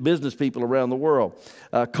astute business people around the world.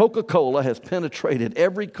 Coca-Cola has penetrated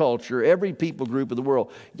every culture, every people group of the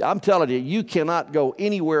world. I'm telling you, you cannot go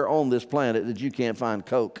anywhere on this planet that you can't find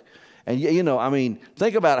Coke. And you know, I mean,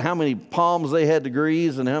 think about how many palms they had to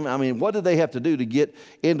grease, and what did they have to do to get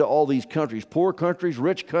into all these countries? Poor countries,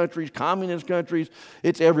 rich countries, communist countries.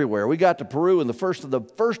 It's everywhere. We got to Peru, and the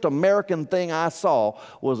first American thing I saw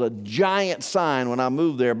was a giant sign when I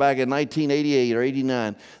moved there back in 1988 or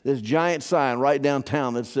 89. This giant sign right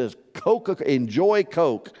downtown that says "Coca, enjoy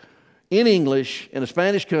Coke." In English, in a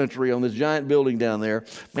Spanish country, on this giant building down there.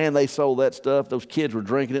 Man, they sold that stuff. Those kids were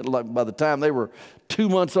drinking it. Like by the time they were 2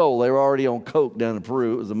 months old, they were already on Coke down in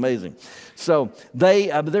Peru. It was amazing. So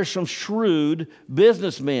there's some shrewd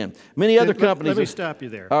businessmen. Many other companies. Let me stop you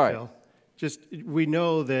there, all right. Phil. Just, we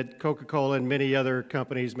know that Coca-Cola and many other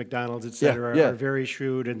companies, McDonald's, et cetera, are very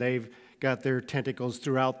shrewd, and they've got their tentacles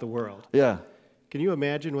throughout the world. Yeah. Can you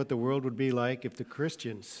imagine what the world would be like if the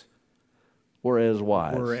Christians were as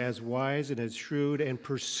wise and as shrewd and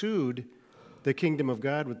pursued the kingdom of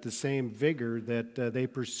God with the same vigor that they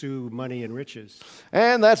pursue money and riches?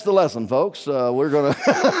 And that's the lesson, folks. We're going to...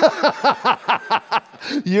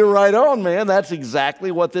 You're right on, man. That's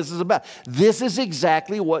exactly what this is about. This is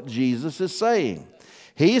exactly what Jesus is saying.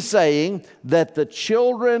 He's saying that the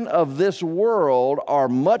children of this world are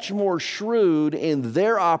much more shrewd in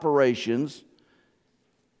their operations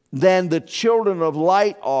than the children of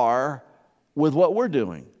light are with what we're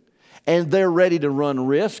doing. And they're ready to run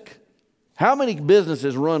risk. How many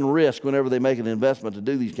businesses run risk whenever they make an investment to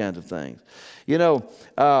do these kinds of things? You know,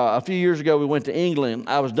 a few years ago we went to England.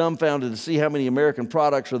 I was dumbfounded to see how many American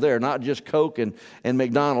products are there, not just Coke and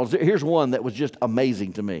McDonald's. Here's one that was just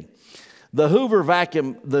amazing to me. The Hoover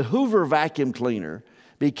vacuum cleaner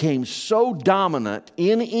became so dominant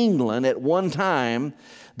in England at one time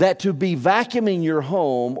that to be vacuuming your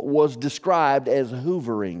home was described as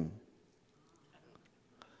hoovering.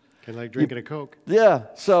 Kind of like drinking a Coke. Yeah,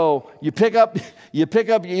 so you pick up,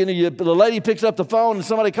 the lady picks up the phone and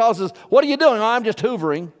somebody calls and says, "What are you doing?" "Oh, I'm just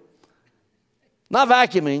hoovering." Not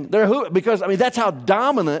vacuuming. Because that's how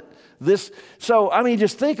dominant this, so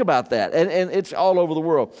just think about that. And it's all over the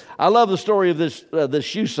world. I love the story of this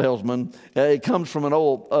shoe salesman. It comes from an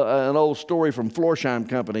old story from Florsheim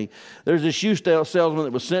Company. There's a shoe salesman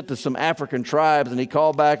that was sent to some African tribes, and he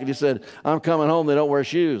called back and he said, "I'm coming home, they don't wear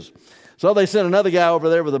shoes." So they sent another guy over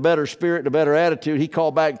there with a better spirit and a better attitude. He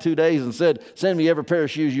called back in 2 days and said, "Send me every pair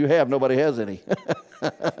of shoes you have. Nobody has any."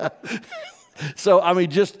 So,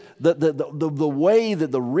 just the way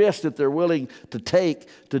that the risk that they're willing to take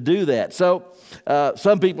to do that. So,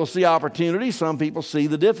 some people see opportunities. Some people see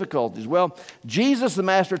the difficulties. Well, Jesus, the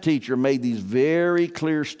master teacher, made these very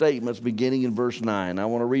clear statements beginning in verse 9. I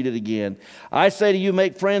want to read it again. "I say to you,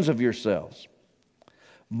 make friends of yourselves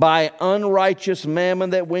by unrighteous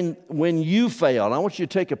mammon, that when you fail," and I want you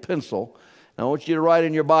to take a pencil, and I want you to write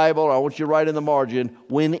in your Bible, or I want you to write in the margin,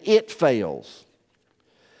 "when it fails."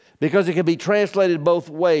 Because it can be translated both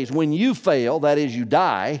ways. When you fail, that is, you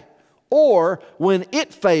die, or when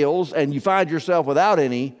it fails and you find yourself without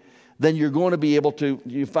any, then you're going to be able to,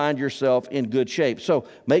 you find yourself in good shape. So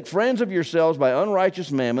make friends of yourselves by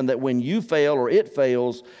unrighteous mammon, that when you fail or it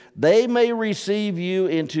fails, they may receive you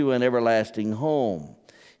into an everlasting home.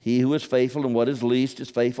 He who is faithful in what is least is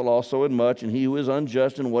faithful also in much, and he who is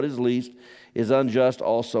unjust in what is least is unjust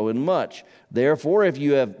also in much. Therefore, if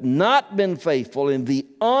you have not been faithful in the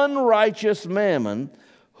unrighteous mammon,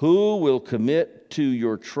 who will commit to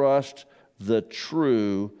your trust the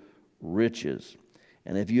true riches?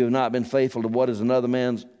 And if you have not been faithful to what is another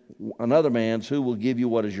man's, who will give you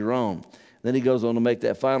what is your own? Then he goes on to make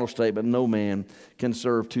that final statement, "No man can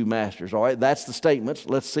serve two masters." All right, that's the statements.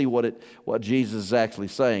 Let's see what Jesus is actually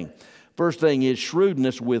saying. First thing is,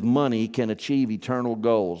 shrewdness with money can achieve eternal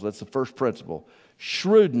goals. That's the first principle.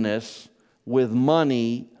 Shrewdness with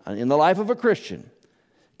money in the life of a Christian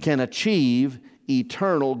can achieve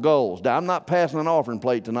eternal goals. Now, I'm not passing an offering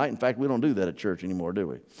plate tonight. In fact, we don't do that at church anymore, do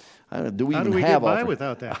we? Do we How even do we have get by offering?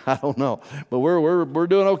 without that? I don't know, but we're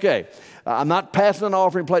doing okay. I'm not passing an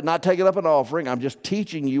offering plate, not taking up an offering. I'm just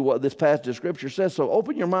teaching you what this passage of Scripture says. So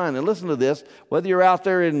open your mind and listen to this. Whether you're out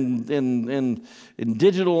there in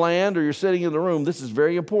digital land or you're sitting in the room, this is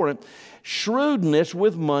very important. Shrewdness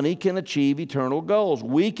with money can achieve eternal goals.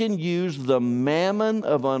 We can use the mammon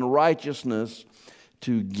of unrighteousness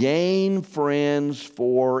to gain friends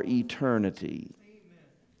for eternity.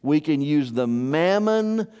 We can use the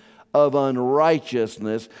mammon of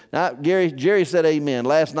unrighteousness. Now, Jerry said amen.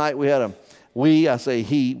 Last night we had I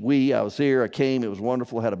was here, I came, it was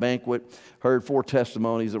wonderful, had a banquet, heard 4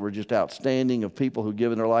 testimonies that were just outstanding of people who've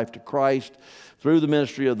given their life to Christ through the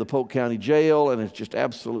ministry of the Polk County Jail, and it's just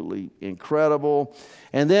absolutely incredible.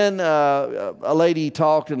 And then a lady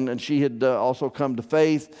talked, and she had also come to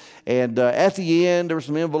faith. And at the end, there were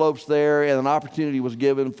some envelopes there, and an opportunity was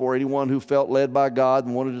given for anyone who felt led by God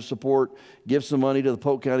and wanted to support, give some money to the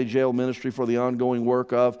Polk County Jail Ministry for the ongoing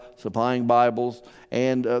work of supplying Bibles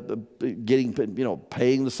and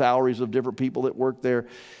paying the salaries of different people that work there.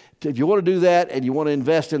 If you want to do that and you want to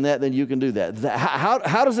invest in that, then you can do that.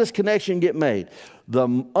 How does this connection get made? The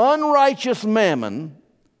unrighteous mammon,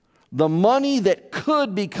 the money that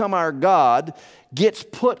could become our God, gets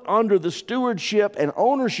put under the stewardship and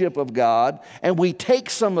ownership of God, and we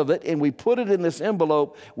take some of it and we put it in this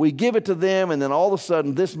envelope, we give it to them, and then all of a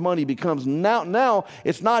sudden this money becomes, now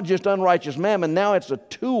it's not just unrighteous mammon, now it's a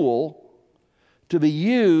tool to be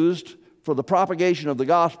used for the propagation of the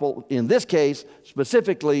gospel, in this case,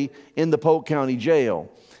 specifically in the Polk County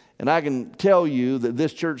Jail. And I can tell you that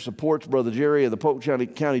this church supports Brother Jerry of the Polk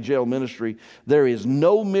County Jail Ministry. There is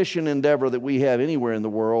no mission endeavor that we have anywhere in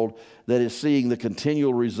the world that is seeing the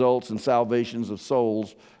continual results and salvations of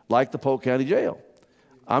souls like the Polk County Jail.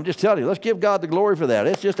 I'm just telling you, let's give God the glory for that.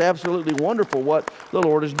 It's just absolutely wonderful what the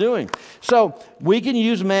Lord is doing. So we can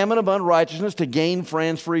use mammon of unrighteousness to gain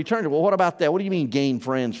friends for eternity. Well, what about that? What do you mean gain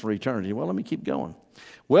friends for eternity? Well, let me keep going.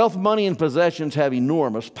 Wealth, money, and possessions have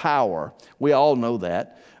enormous power. We all know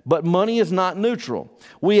that. But money is not neutral.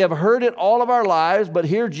 We have heard it all of our lives, but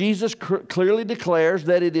here Jesus clearly declares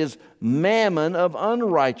that it is mammon of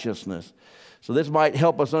unrighteousness. So this might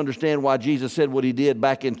help us understand why Jesus said what he did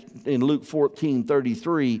back in Luke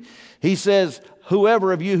 14:33. He says,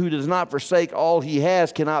 whoever of you who does not forsake all he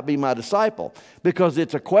has cannot be my disciple, because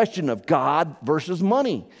it's a question of God versus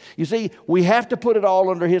money. You see, we have to put it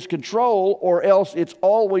all under his control, or else it's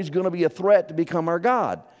always going to be a threat to become our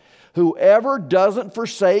God. Whoever doesn't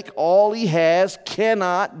forsake all he has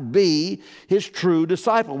cannot be his true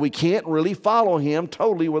disciple. We can't really follow him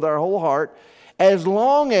totally with our whole heart as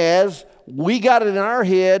long as we got it in our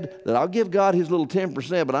head that I'll give God his little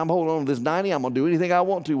 10%, but I'm holding on to this 90. I'm going to do anything I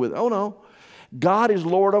want to with it. Oh, no. God is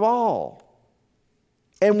Lord of all.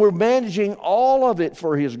 And we're managing all of it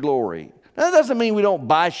for his glory. Now, that doesn't mean we don't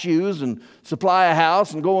buy shoes and supply a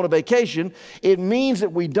house and go on a vacation. It means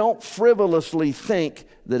that we don't frivolously think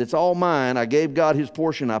that it's all mine. I gave God his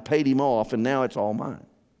portion. I paid him off, and now it's all mine.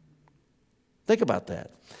 Think about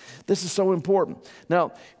that. This is so important.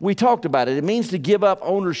 Now, we talked about it. It means to give up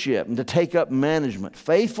ownership and to take up management,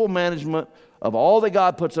 faithful management of all that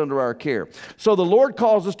God puts under our care. So the Lord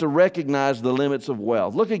calls us to recognize the limits of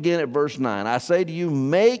wealth. Look again at verse 9. I say to you,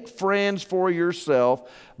 make friends for yourself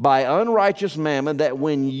by unrighteous mammon, that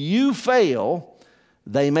when you fail,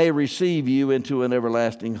 they may receive you into an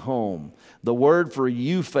everlasting home. The word for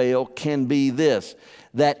you fail can be this,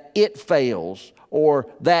 that it fails, or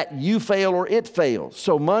that you fail or it fails.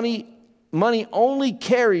 So money only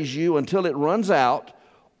carries you until it runs out,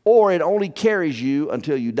 or it only carries you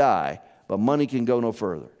until you die. But money can go no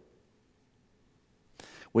further.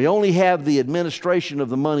 We only have the administration of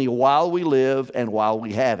the money while we live and while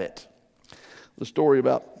we have it. The story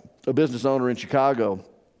about a business owner in Chicago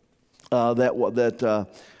he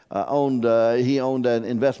owned an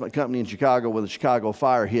investment company in Chicago when the Chicago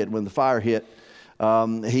fire hit. When the fire hit,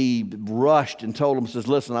 he rushed and told them, says,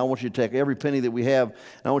 listen, I want you to take every penny that we have, and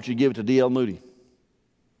I want you to give it to D.L. Moody.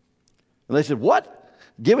 And they said, what?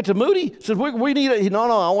 Give it to Moody? He said, we need it. No,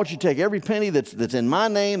 I want you to take every penny that's in my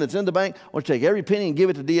name, that's in the bank. I want you to take every penny and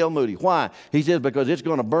give it to D.L. Moody. Why? He says, because it's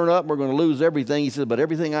going to burn up and we're going to lose everything. He says, but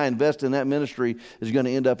everything I invest in that ministry is going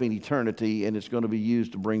to end up in eternity, and it's going to be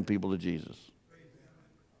used to bring people to Jesus.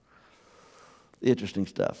 Interesting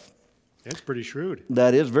stuff. That's pretty shrewd.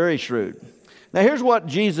 That is very shrewd. Now, here's what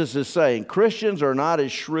Jesus is saying. Christians are not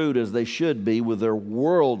as shrewd as they should be with their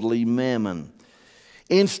worldly mammon.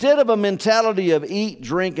 Instead of a mentality of eat,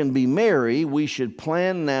 drink, and be merry, we should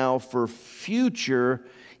plan now for future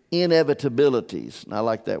inevitabilities. And I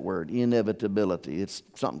like that word, inevitability. It's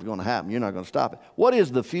something's going to happen. You're not going to stop it. What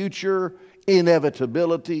is the future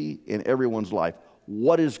inevitability in everyone's life?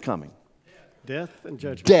 What is coming? Death and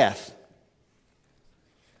judgment. Death.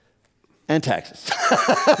 And taxes.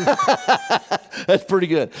 That's pretty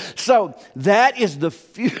good. So that is the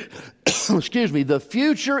the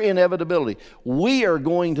future inevitability. We are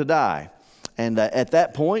going to die. And at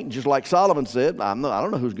that point, just like Solomon said, I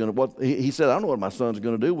don't know who's going to, what he said, I don't know what my son's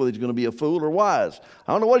going to do, whether he's going to be a fool or wise.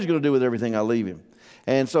 I don't know what he's going to do with everything I leave him.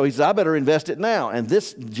 And so he said, I better invest it now. And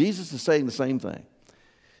Jesus is saying the same thing.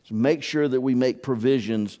 So make sure that we make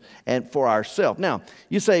provisions and for ourselves. Now,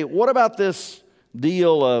 you say, what about this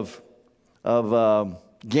deal of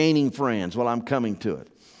gaining friends? Well, I'm coming to it.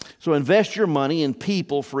 So invest your money in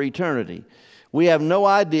people for eternity. We have no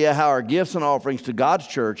idea how our gifts and offerings to God's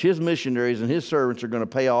church, His missionaries, and His servants are going to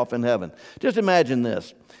pay off in heaven. Just imagine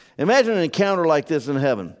this. Imagine an encounter like this in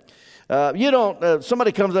heaven.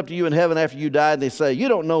 Somebody comes up to you in heaven after you died and they say, you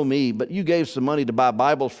don't know me, but you gave some money to buy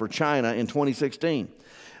Bibles for China in 2016.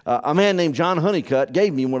 A man named John Honeycutt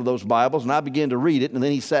gave me one of those Bibles, and I began to read it, and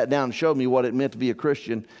then he sat down and showed me what it meant to be a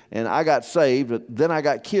Christian, and I got saved, but then I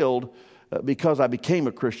got killed because I became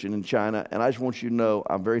a Christian in China, and I just want you to know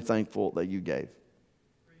I'm very thankful that you gave.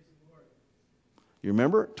 You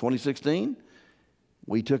remember 2016?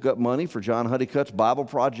 We took up money for John Honeycutt's Bible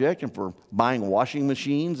project and for buying washing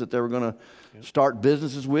machines that they were going to start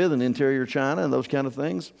businesses with in interior China and those kind of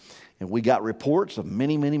things. And we got reports of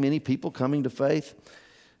many, many, many people coming to faith.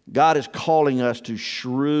 God is calling us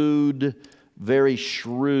to very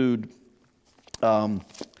shrewd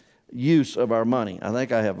use of our money. I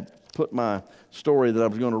think I have put my story that I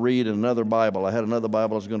was going to read in another Bible. I had another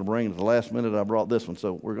Bible I was going to bring. At the last minute, I brought this one.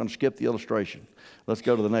 So we're going to skip the illustration. Let's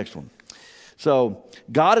go to the next one. So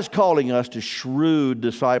God is calling us to shrewd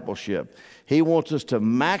discipleship. He wants us to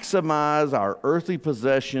maximize our earthly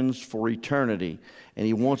possessions for eternity. And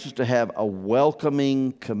He wants us to have a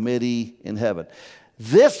welcoming committee in heaven.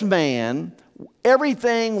 This man,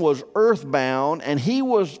 everything was earthbound, and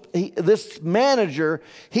this manager,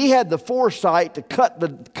 he had the foresight to cut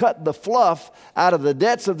the fluff out of the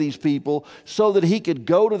debts of these people so that he could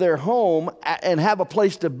go to their home and have a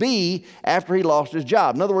place to be after he lost his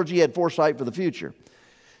job. In other words, he had foresight for the future.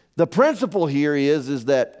 The principle here is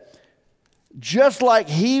that just like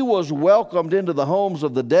he was welcomed into the homes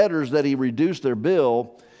of the debtors that he reduced their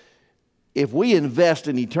bill, if we invest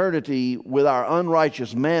in eternity with our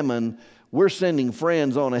unrighteous mammon, we're sending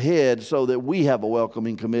friends on ahead so that we have a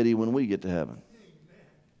welcoming committee when we get to heaven.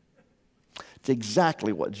 It's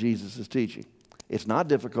exactly what Jesus is teaching. It's not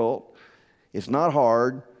difficult. It's not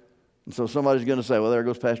hard. And so somebody's going to say, well, there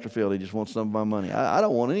goes Pastor Phil. He just wants some of my money. I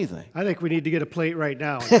don't want anything. I think we need to get a plate right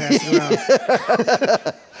now and pass it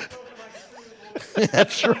around.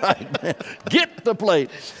 That's right, man. Get the plate.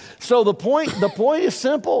 So the point is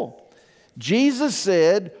simple. Jesus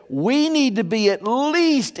said we need to be at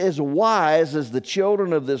least as wise as the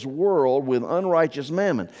children of this world with unrighteous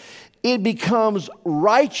mammon. It becomes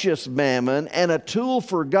righteous mammon and a tool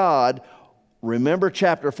for God. Remember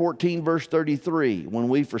chapter 14, verse 33, when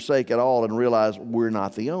we forsake it all and realize we're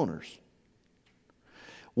not the owners.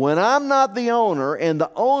 When I'm not the owner and the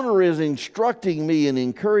owner is instructing me and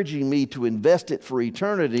encouraging me to invest it for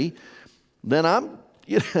eternity, then I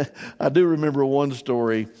do remember one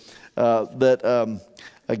story that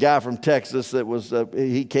a guy from Texas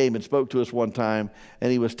he came and spoke to us one time,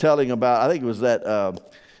 and he was telling about, I think it was that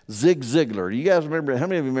Zig Ziglar. Do you guys remember? How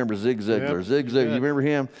many of you remember Zig Ziglar? Yep. Zig Ziglar, you remember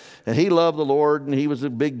him? And he loved the Lord, and he was a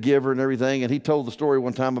big giver and everything. And he told the story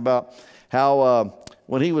one time about how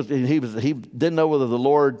when he didn't know whether the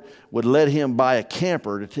Lord would let him buy a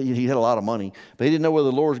camper. He had a lot of money, but he didn't know whether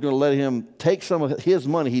the Lord was going to let him take some of his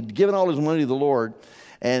money. He'd given all his money to the Lord,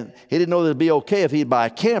 and he didn't know that it'd be okay if he'd buy a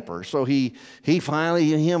camper. So he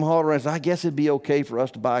finally hauled around and said, I guess it'd be okay for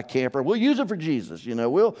us to buy a camper. We'll use it for Jesus,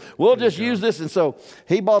 We'll just use this. And so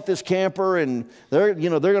he bought this camper, and they're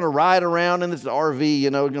going to ride around in this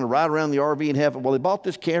RV, going to ride around the RV in heaven. Well, they bought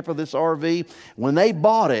this camper, this RV. When they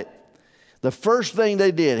bought it, the first thing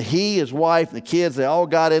they did, he, his wife, and the kids, they all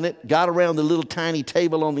got in it, got around the little tiny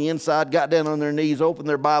table on the inside, got down on their knees, opened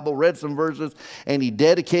their Bible, read some verses, and he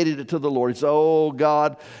dedicated it to the Lord. He said, oh,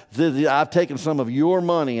 God, I've taken some of your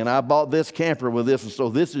money, and I bought this camper with this, and so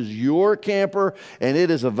this is your camper, and it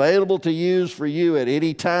is available to use for you at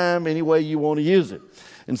any time, any way you want to use it.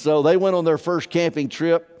 And so they went on their first camping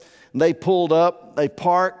trip, and they pulled up, they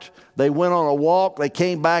parked, they went on a walk, they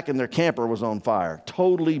came back, and their camper was on fire.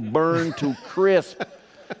 Totally burned to crisp.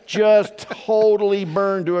 Just totally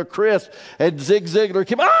burned to a crisp. And Zig Ziglar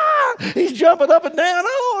came, he's jumping up and down.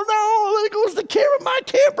 Oh, no, there goes the my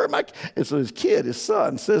camper. And so his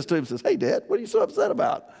son, says to him, says, hey, Dad, what are you so upset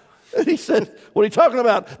about? And he said, what are you talking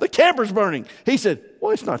about? The camper's burning. He said,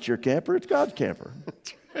 well, it's not your camper. It's God's camper.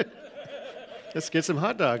 Let's get some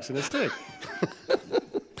hot dogs and a stick.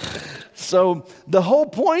 So the whole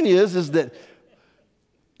point is that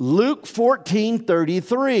Luke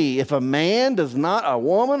 14:33, if a man does not, a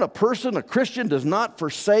woman, a person, a Christian does not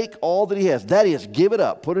forsake all that he has, that is, give it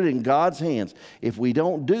up, put it in God's hands. If we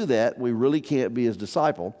don't do that, we really can't be his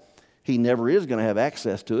disciple. He never is going to have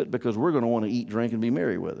access to it because we're going to want to eat, drink, and be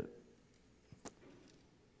merry with it.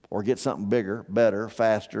 Or get something bigger, better,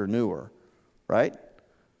 faster, newer, right?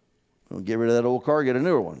 We'll get rid of that old car, get a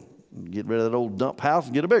newer one. Get rid of that old dump house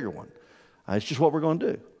and get a bigger one. It's just what we're going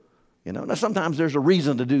to do. You know, now sometimes there's a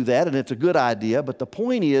reason to do that, and it's a good idea, but the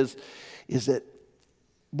point is that,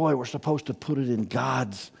 boy, we're supposed to put it in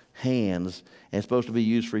God's hands, and it's supposed to be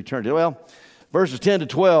used for eternity. Well, verses 10 to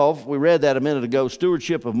 12, we read that a minute ago.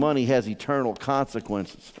 Stewardship of money has eternal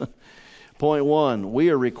consequences. Point 1, we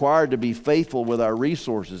are required to be faithful with our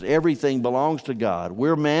resources. Everything belongs to God.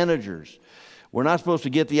 We're managers. We're not supposed to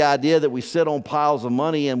get the idea that we sit on piles of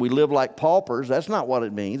money and we live like paupers. That's not what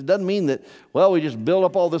it means. It doesn't mean that, well, we just build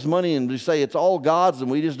up all this money and we say it's all God's and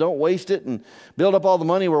we just don't waste it and build up all the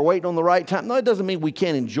money. We're waiting on the right time. No, it doesn't mean we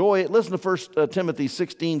can't enjoy it. Listen to 1 Timothy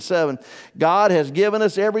 16:7. God has given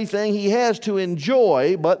us everything he has to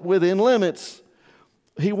enjoy, but within limits.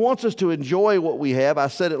 He wants us to enjoy what we have. I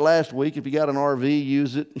said it last week. If you got an RV,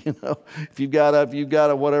 use it. You know, if you've got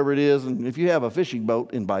a whatever it is, and if you have a fishing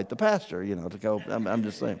boat, invite the pastor. You know, to go. I'm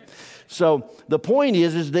just saying. So the point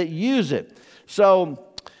is that use it. So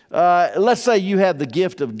let's say you have the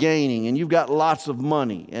gift of gaining, and you've got lots of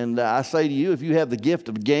money. And I say to you, if you have the gift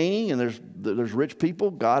of gaining, and there's rich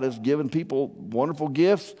people, God has given people wonderful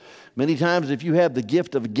gifts. Many times, if you have the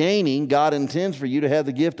gift of gaining, God intends for you to have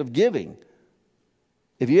the gift of giving.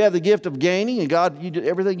 If you have the gift of gaining and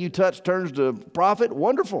everything you touch turns to profit,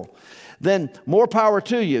 wonderful. Then more power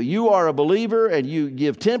to you. You are a believer and you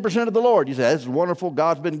give 10% of the Lord. You say, this is wonderful.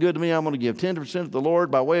 God's been good to me. I'm going to give 10% of the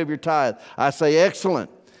Lord by way of your tithe. I say,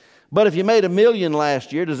 excellent. But if you made $1 million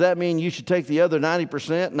last year, does that mean you should take the other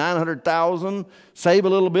 90%, 900,000, save a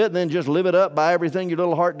little bit, and then just live it up, buy everything your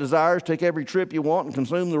little heart desires, take every trip you want and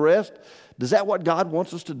consume the rest? Is that what God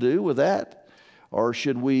wants us to do with that? Or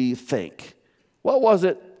should we think? What was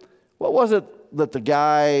it that the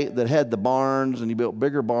guy that had the barns and he built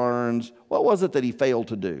bigger barns, what was it that he failed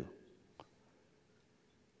to do?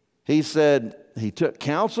 He said he took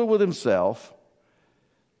counsel with himself,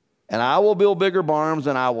 and I will build bigger barns,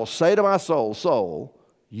 and I will say to my soul,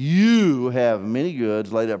 you have many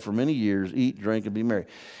goods laid up for many years, eat, drink, and be merry.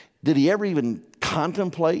 Did he ever even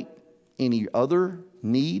contemplate any other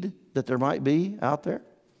need that there might be out there?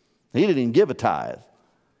 He didn't even give a tithe,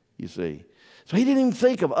 you see. So he didn't even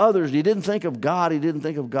think of others. He didn't think of God. He didn't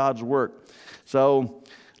think of God's work. So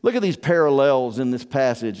look at these parallels in this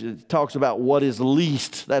passage. It talks about what is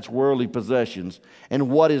least, that's worldly possessions, and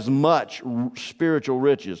what is much, spiritual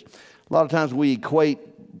riches. A lot of times we equate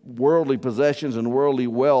worldly possessions and worldly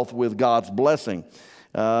wealth with God's blessing.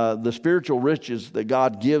 The spiritual riches that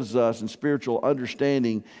God gives us and spiritual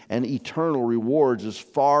understanding and eternal rewards is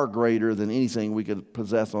far greater than anything we could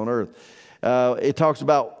possess on earth. It talks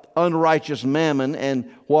about unrighteous mammon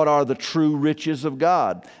and what are the true riches of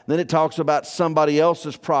God. Then it talks about somebody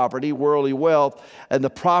else's property, worldly wealth, and the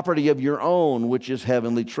property of your own, which is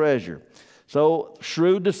heavenly treasure. So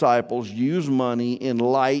shrewd disciples use money in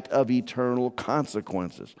light of eternal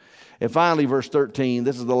consequences. And finally, verse 13,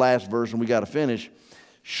 this is the last verse and we got to finish.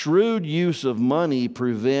 Shrewd use of money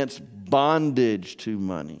prevents bondage to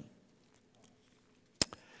money.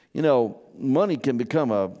 You know, money can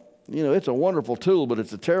become it's a wonderful tool, but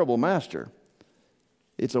it's a terrible master.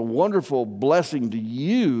 It's a wonderful blessing to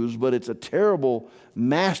use, but it's a terrible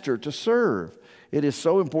master to serve. It is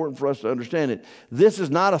so important for us to understand it. This is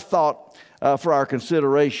not a thought for our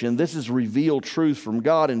consideration. This is revealed truth from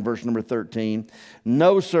God in verse number 13.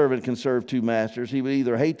 No servant can serve two masters. He will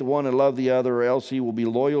either hate the one and love the other, or else he will be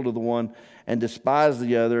loyal to the one and despise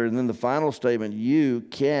the other. And then the final statement, you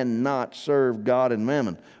cannot serve God and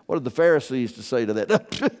mammon. What did the Pharisees to say to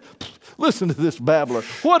that? Listen to this babbler.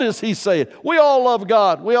 What is he saying? We all love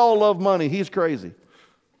God. We all love money. He's crazy.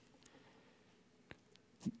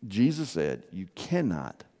 Jesus said, you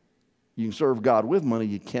cannot. You can serve God with money.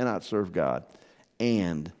 You cannot serve God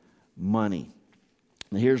and money.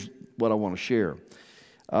 Now here's what I want to share.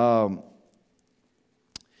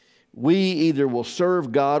 We either will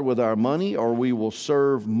serve God with our money or we will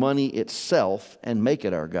serve money itself and make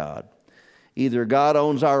it our God. Either God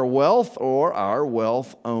owns our wealth or our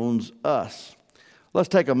wealth owns us. Let's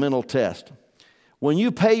take a mental test. When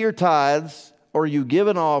you pay your tithes, or you give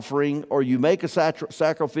an offering, or you make a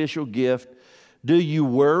sacrificial gift, do you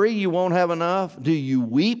worry you won't have enough? Do you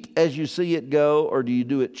weep as you see it go, or do you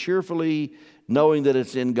do it cheerfully, knowing that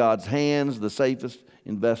it's in God's hands, the safest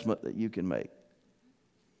investment that you can make?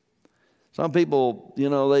 Some people,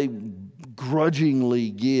 they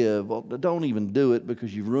grudgingly give. Well, don't even do it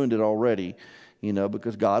because you've ruined it already,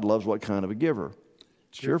 because God loves what kind of a giver?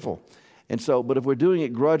 Cheerful. And so, but if we're doing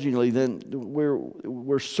it grudgingly, then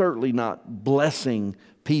we're certainly not blessing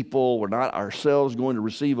people. We're not ourselves going to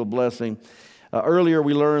receive a blessing. Earlier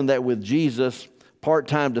we learned that with Jesus,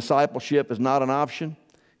 part-time discipleship is not an option.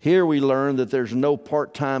 Here we learn that there's no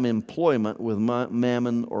part-time employment with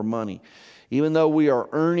mammon or money. Even though we are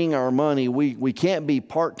earning our money, we can't be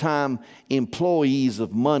part-time employees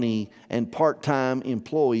of money and part-time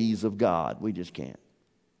employees of God. We just can't.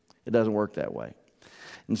 It doesn't work that way.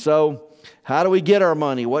 And so, how do we get our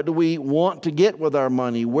money? What do we want to get with our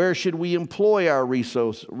money? Where should we employ our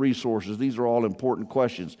resources? These are all important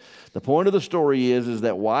questions. The point of the story is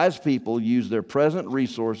that wise people use their present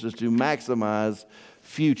resources to maximize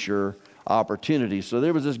future opportunities. So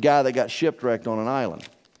there was this guy that got shipwrecked on an island.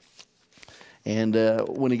 And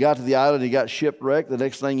when he got to the island, he got shipwrecked. The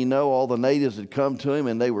next thing you know, all the natives had come to him,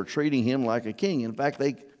 and they were treating him like a king. In fact,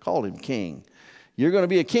 they called him king. You're going to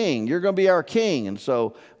be a king. You're going to be our king. And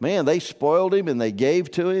so, man, they spoiled him, and they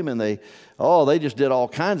gave to him, and they just did all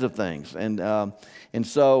kinds of things. And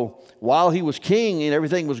so while he was king and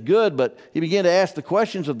everything was good, but he began to ask the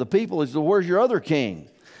questions of the people. He said, where's your other king?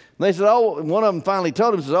 And they said, one of them finally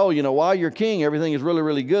told him, says, while you're king, everything is really,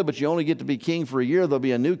 really good, but you only get to be king for a year. There'll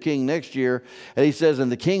be a new king next year. And he says,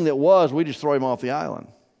 and the king that was, we just throw him off the island.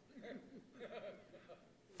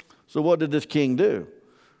 So what did this king do?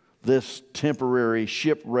 This temporary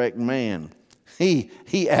shipwrecked man, he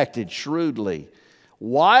acted shrewdly.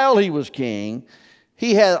 While he was king,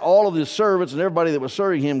 he had all of his servants and everybody that was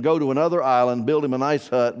serving him go to another island, build him a nice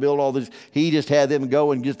hut, build all this. He just had them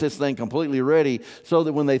go and get this thing completely ready so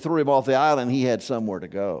that when they threw him off the island, he had somewhere to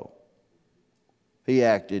go. He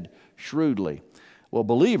acted shrewdly. Well,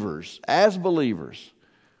 as believers,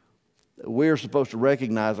 we're supposed to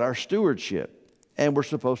recognize our stewardship, and we're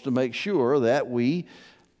supposed to make sure that we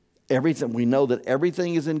know that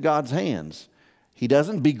everything is in God's hands. He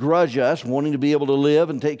doesn't begrudge us wanting to be able to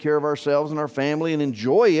live and take care of ourselves and our family and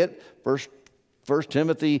enjoy it. 1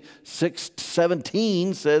 Timothy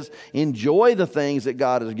 6:17 says, enjoy the things that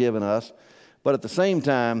God has given us. But at the same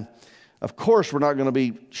time, of course, we're not going to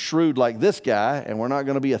be shrewd like this guy, and we're not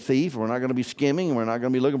going to be a thief, and we're not going to be skimming, and we're not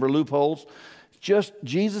going to be looking for loopholes.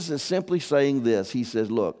 Jesus is simply saying this. He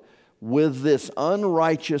says, look, with this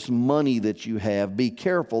unrighteous money that you have, be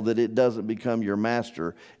careful that it doesn't become your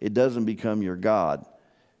master. It doesn't become your God.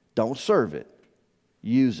 Don't serve it.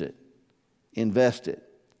 Use it. Invest it.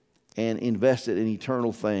 And invest it in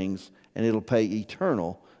eternal things, and it'll pay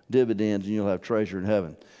eternal dividends, and you'll have treasure in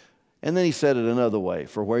heaven. And then he said it another way.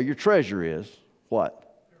 For where your treasure is,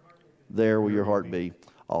 what? There will your heart be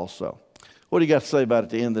also. What do you got to say about it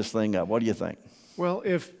to end this thing up? What do you think? Well,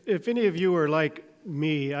 if any of you are like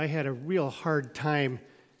me, I had a real hard time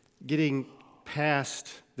getting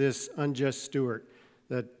past this unjust steward,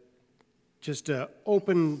 that just an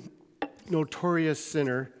open, notorious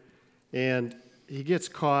sinner, and he gets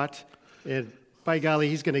caught, and by golly,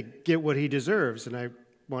 he's going to get what he deserves, and I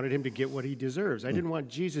wanted him to get what he deserves. I didn't want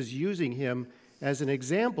Jesus using him as an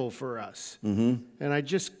example for us, and I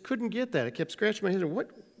just couldn't get that. I kept scratching my head,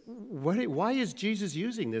 why is Jesus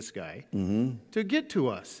using this guy to get to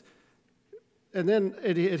us? And then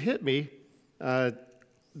it hit me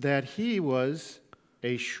that he was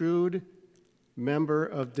a shrewd member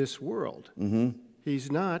of this world. He's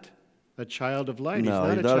not a child of light. No,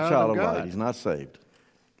 he's not a child of God. light. He's not saved.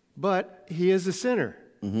 But he is a sinner.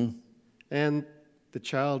 And the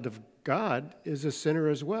child of God is a sinner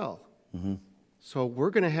as well. So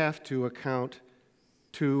we're going to have to account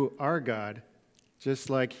to our God just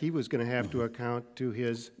like he was going to have to account to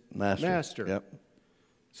his master. Yep.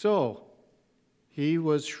 So he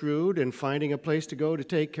was shrewd in finding a place to go to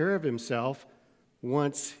take care of himself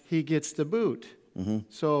once he gets the boot.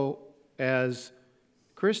 So as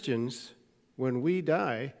Christians, when we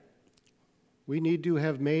die, we need to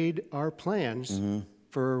have made our plans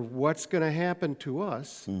for what's going to happen to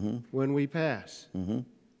us when we pass.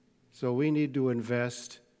 So we need to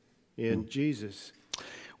invest in Jesus.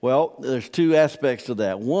 Well, there's two aspects to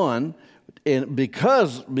that. One,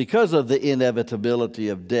 because of the inevitability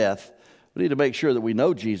of death, we need to make sure that we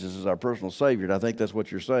know Jesus is our personal Savior, and I think that's what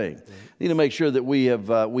you're saying. We need to make sure that we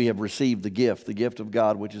have received the gift of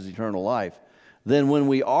God, which is eternal life. then when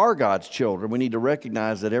we are God's children, we need to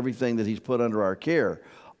recognize that everything that He's put under our care,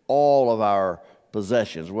 all of our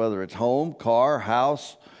possessions, whether it's home, car,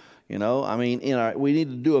 house, we need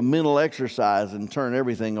to do a mental exercise and turn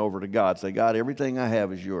everything over to God. Say, God, everything I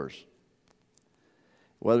have is yours.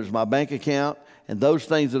 Whether it's my bank account and those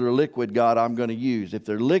things that are liquid, God, I'm going to use. If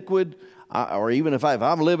they're liquid, or even if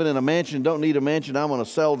I'm living in a mansion, don't need a mansion, I'm going to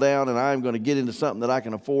sell down and I'm going to get into something that I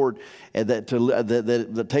can afford and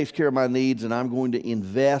that takes care of my needs, and I'm going to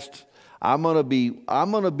invest. I'm going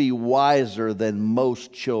to be wiser than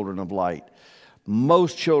most children of light.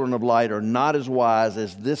 Most children of light are not as wise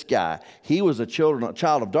as this guy. He was a child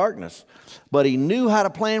of darkness, but he knew how to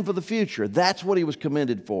plan for the future. That's what he was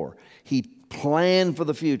commended for. He planned for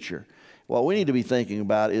the future. What we need to be thinking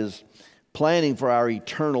about is planning for our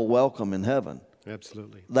eternal welcome in heaven.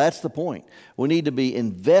 Absolutely. That's the point. We need to be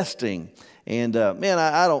investing. And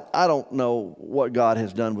I don't know what God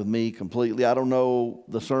has done with me completely. I don't know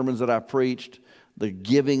the sermons that I've preached, the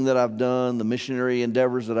giving that I've done, the missionary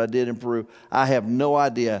endeavors that I did in Peru. I have no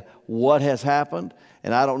idea what has happened,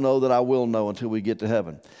 and I don't know that I will know until we get to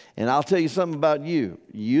heaven. And I'll tell you something about you.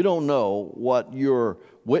 You don't know what your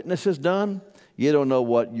witness has done. You don't know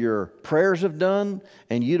what your prayers have done,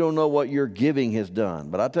 and you don't know what your giving has done.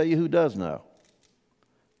 But I'll tell you who does know.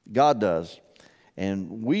 God does.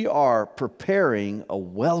 And we are preparing a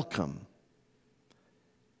welcome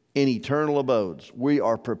in eternal abodes. We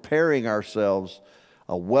are preparing ourselves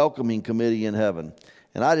a welcoming committee in heaven.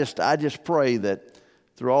 And I just pray that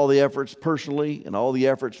through all the efforts personally and all the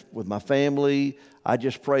efforts with my family, I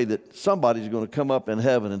just pray that somebody's going to come up in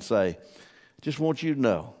heaven and say, just want you to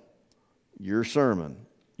know, your sermon,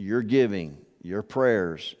 your giving, your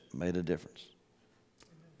prayers made a difference.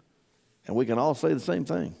 And we can all say the same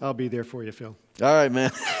thing. I'll be there for you, Phil. All right,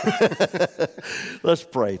 man. Let's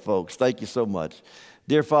pray, folks. Thank you so much.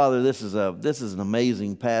 Dear Father, this is an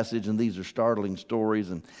amazing passage, and these are startling stories.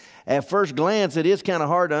 And at first glance, it is kind of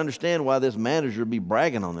hard to understand why this manager would be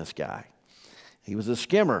bragging on this guy. He was a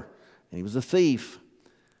skimmer, and he was a thief.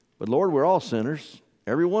 But Lord, we're all sinners,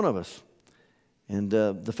 every one of us. And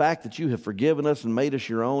the fact that you have forgiven us and made us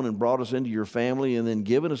your own and brought us into your family and then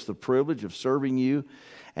given us the privilege of serving you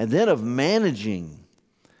and then of managing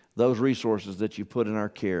those resources that you put in our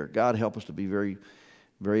care. God, help us to be very,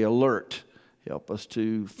 very alert. Help us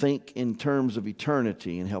to think in terms of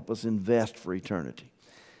eternity and help us invest for eternity.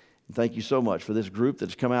 And thank you so much for this group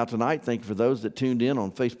that's come out tonight. Thank you for those that tuned in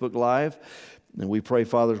on Facebook Live. And we pray,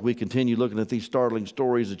 Father, as we continue looking at these startling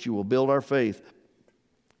stories, that you will build our faith.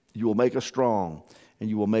 You will make us strong, and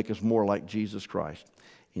you will make us more like Jesus Christ.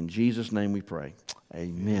 In Jesus' name we pray.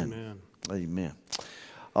 Amen. Amen. Amen.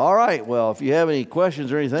 All right. Well, if you have any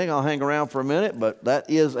questions or anything, I'll hang around for a minute. But that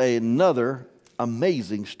is another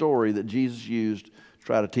amazing story that Jesus used to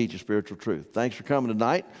try to teach a spiritual truth. Thanks for coming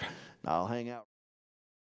tonight. I'll hang out.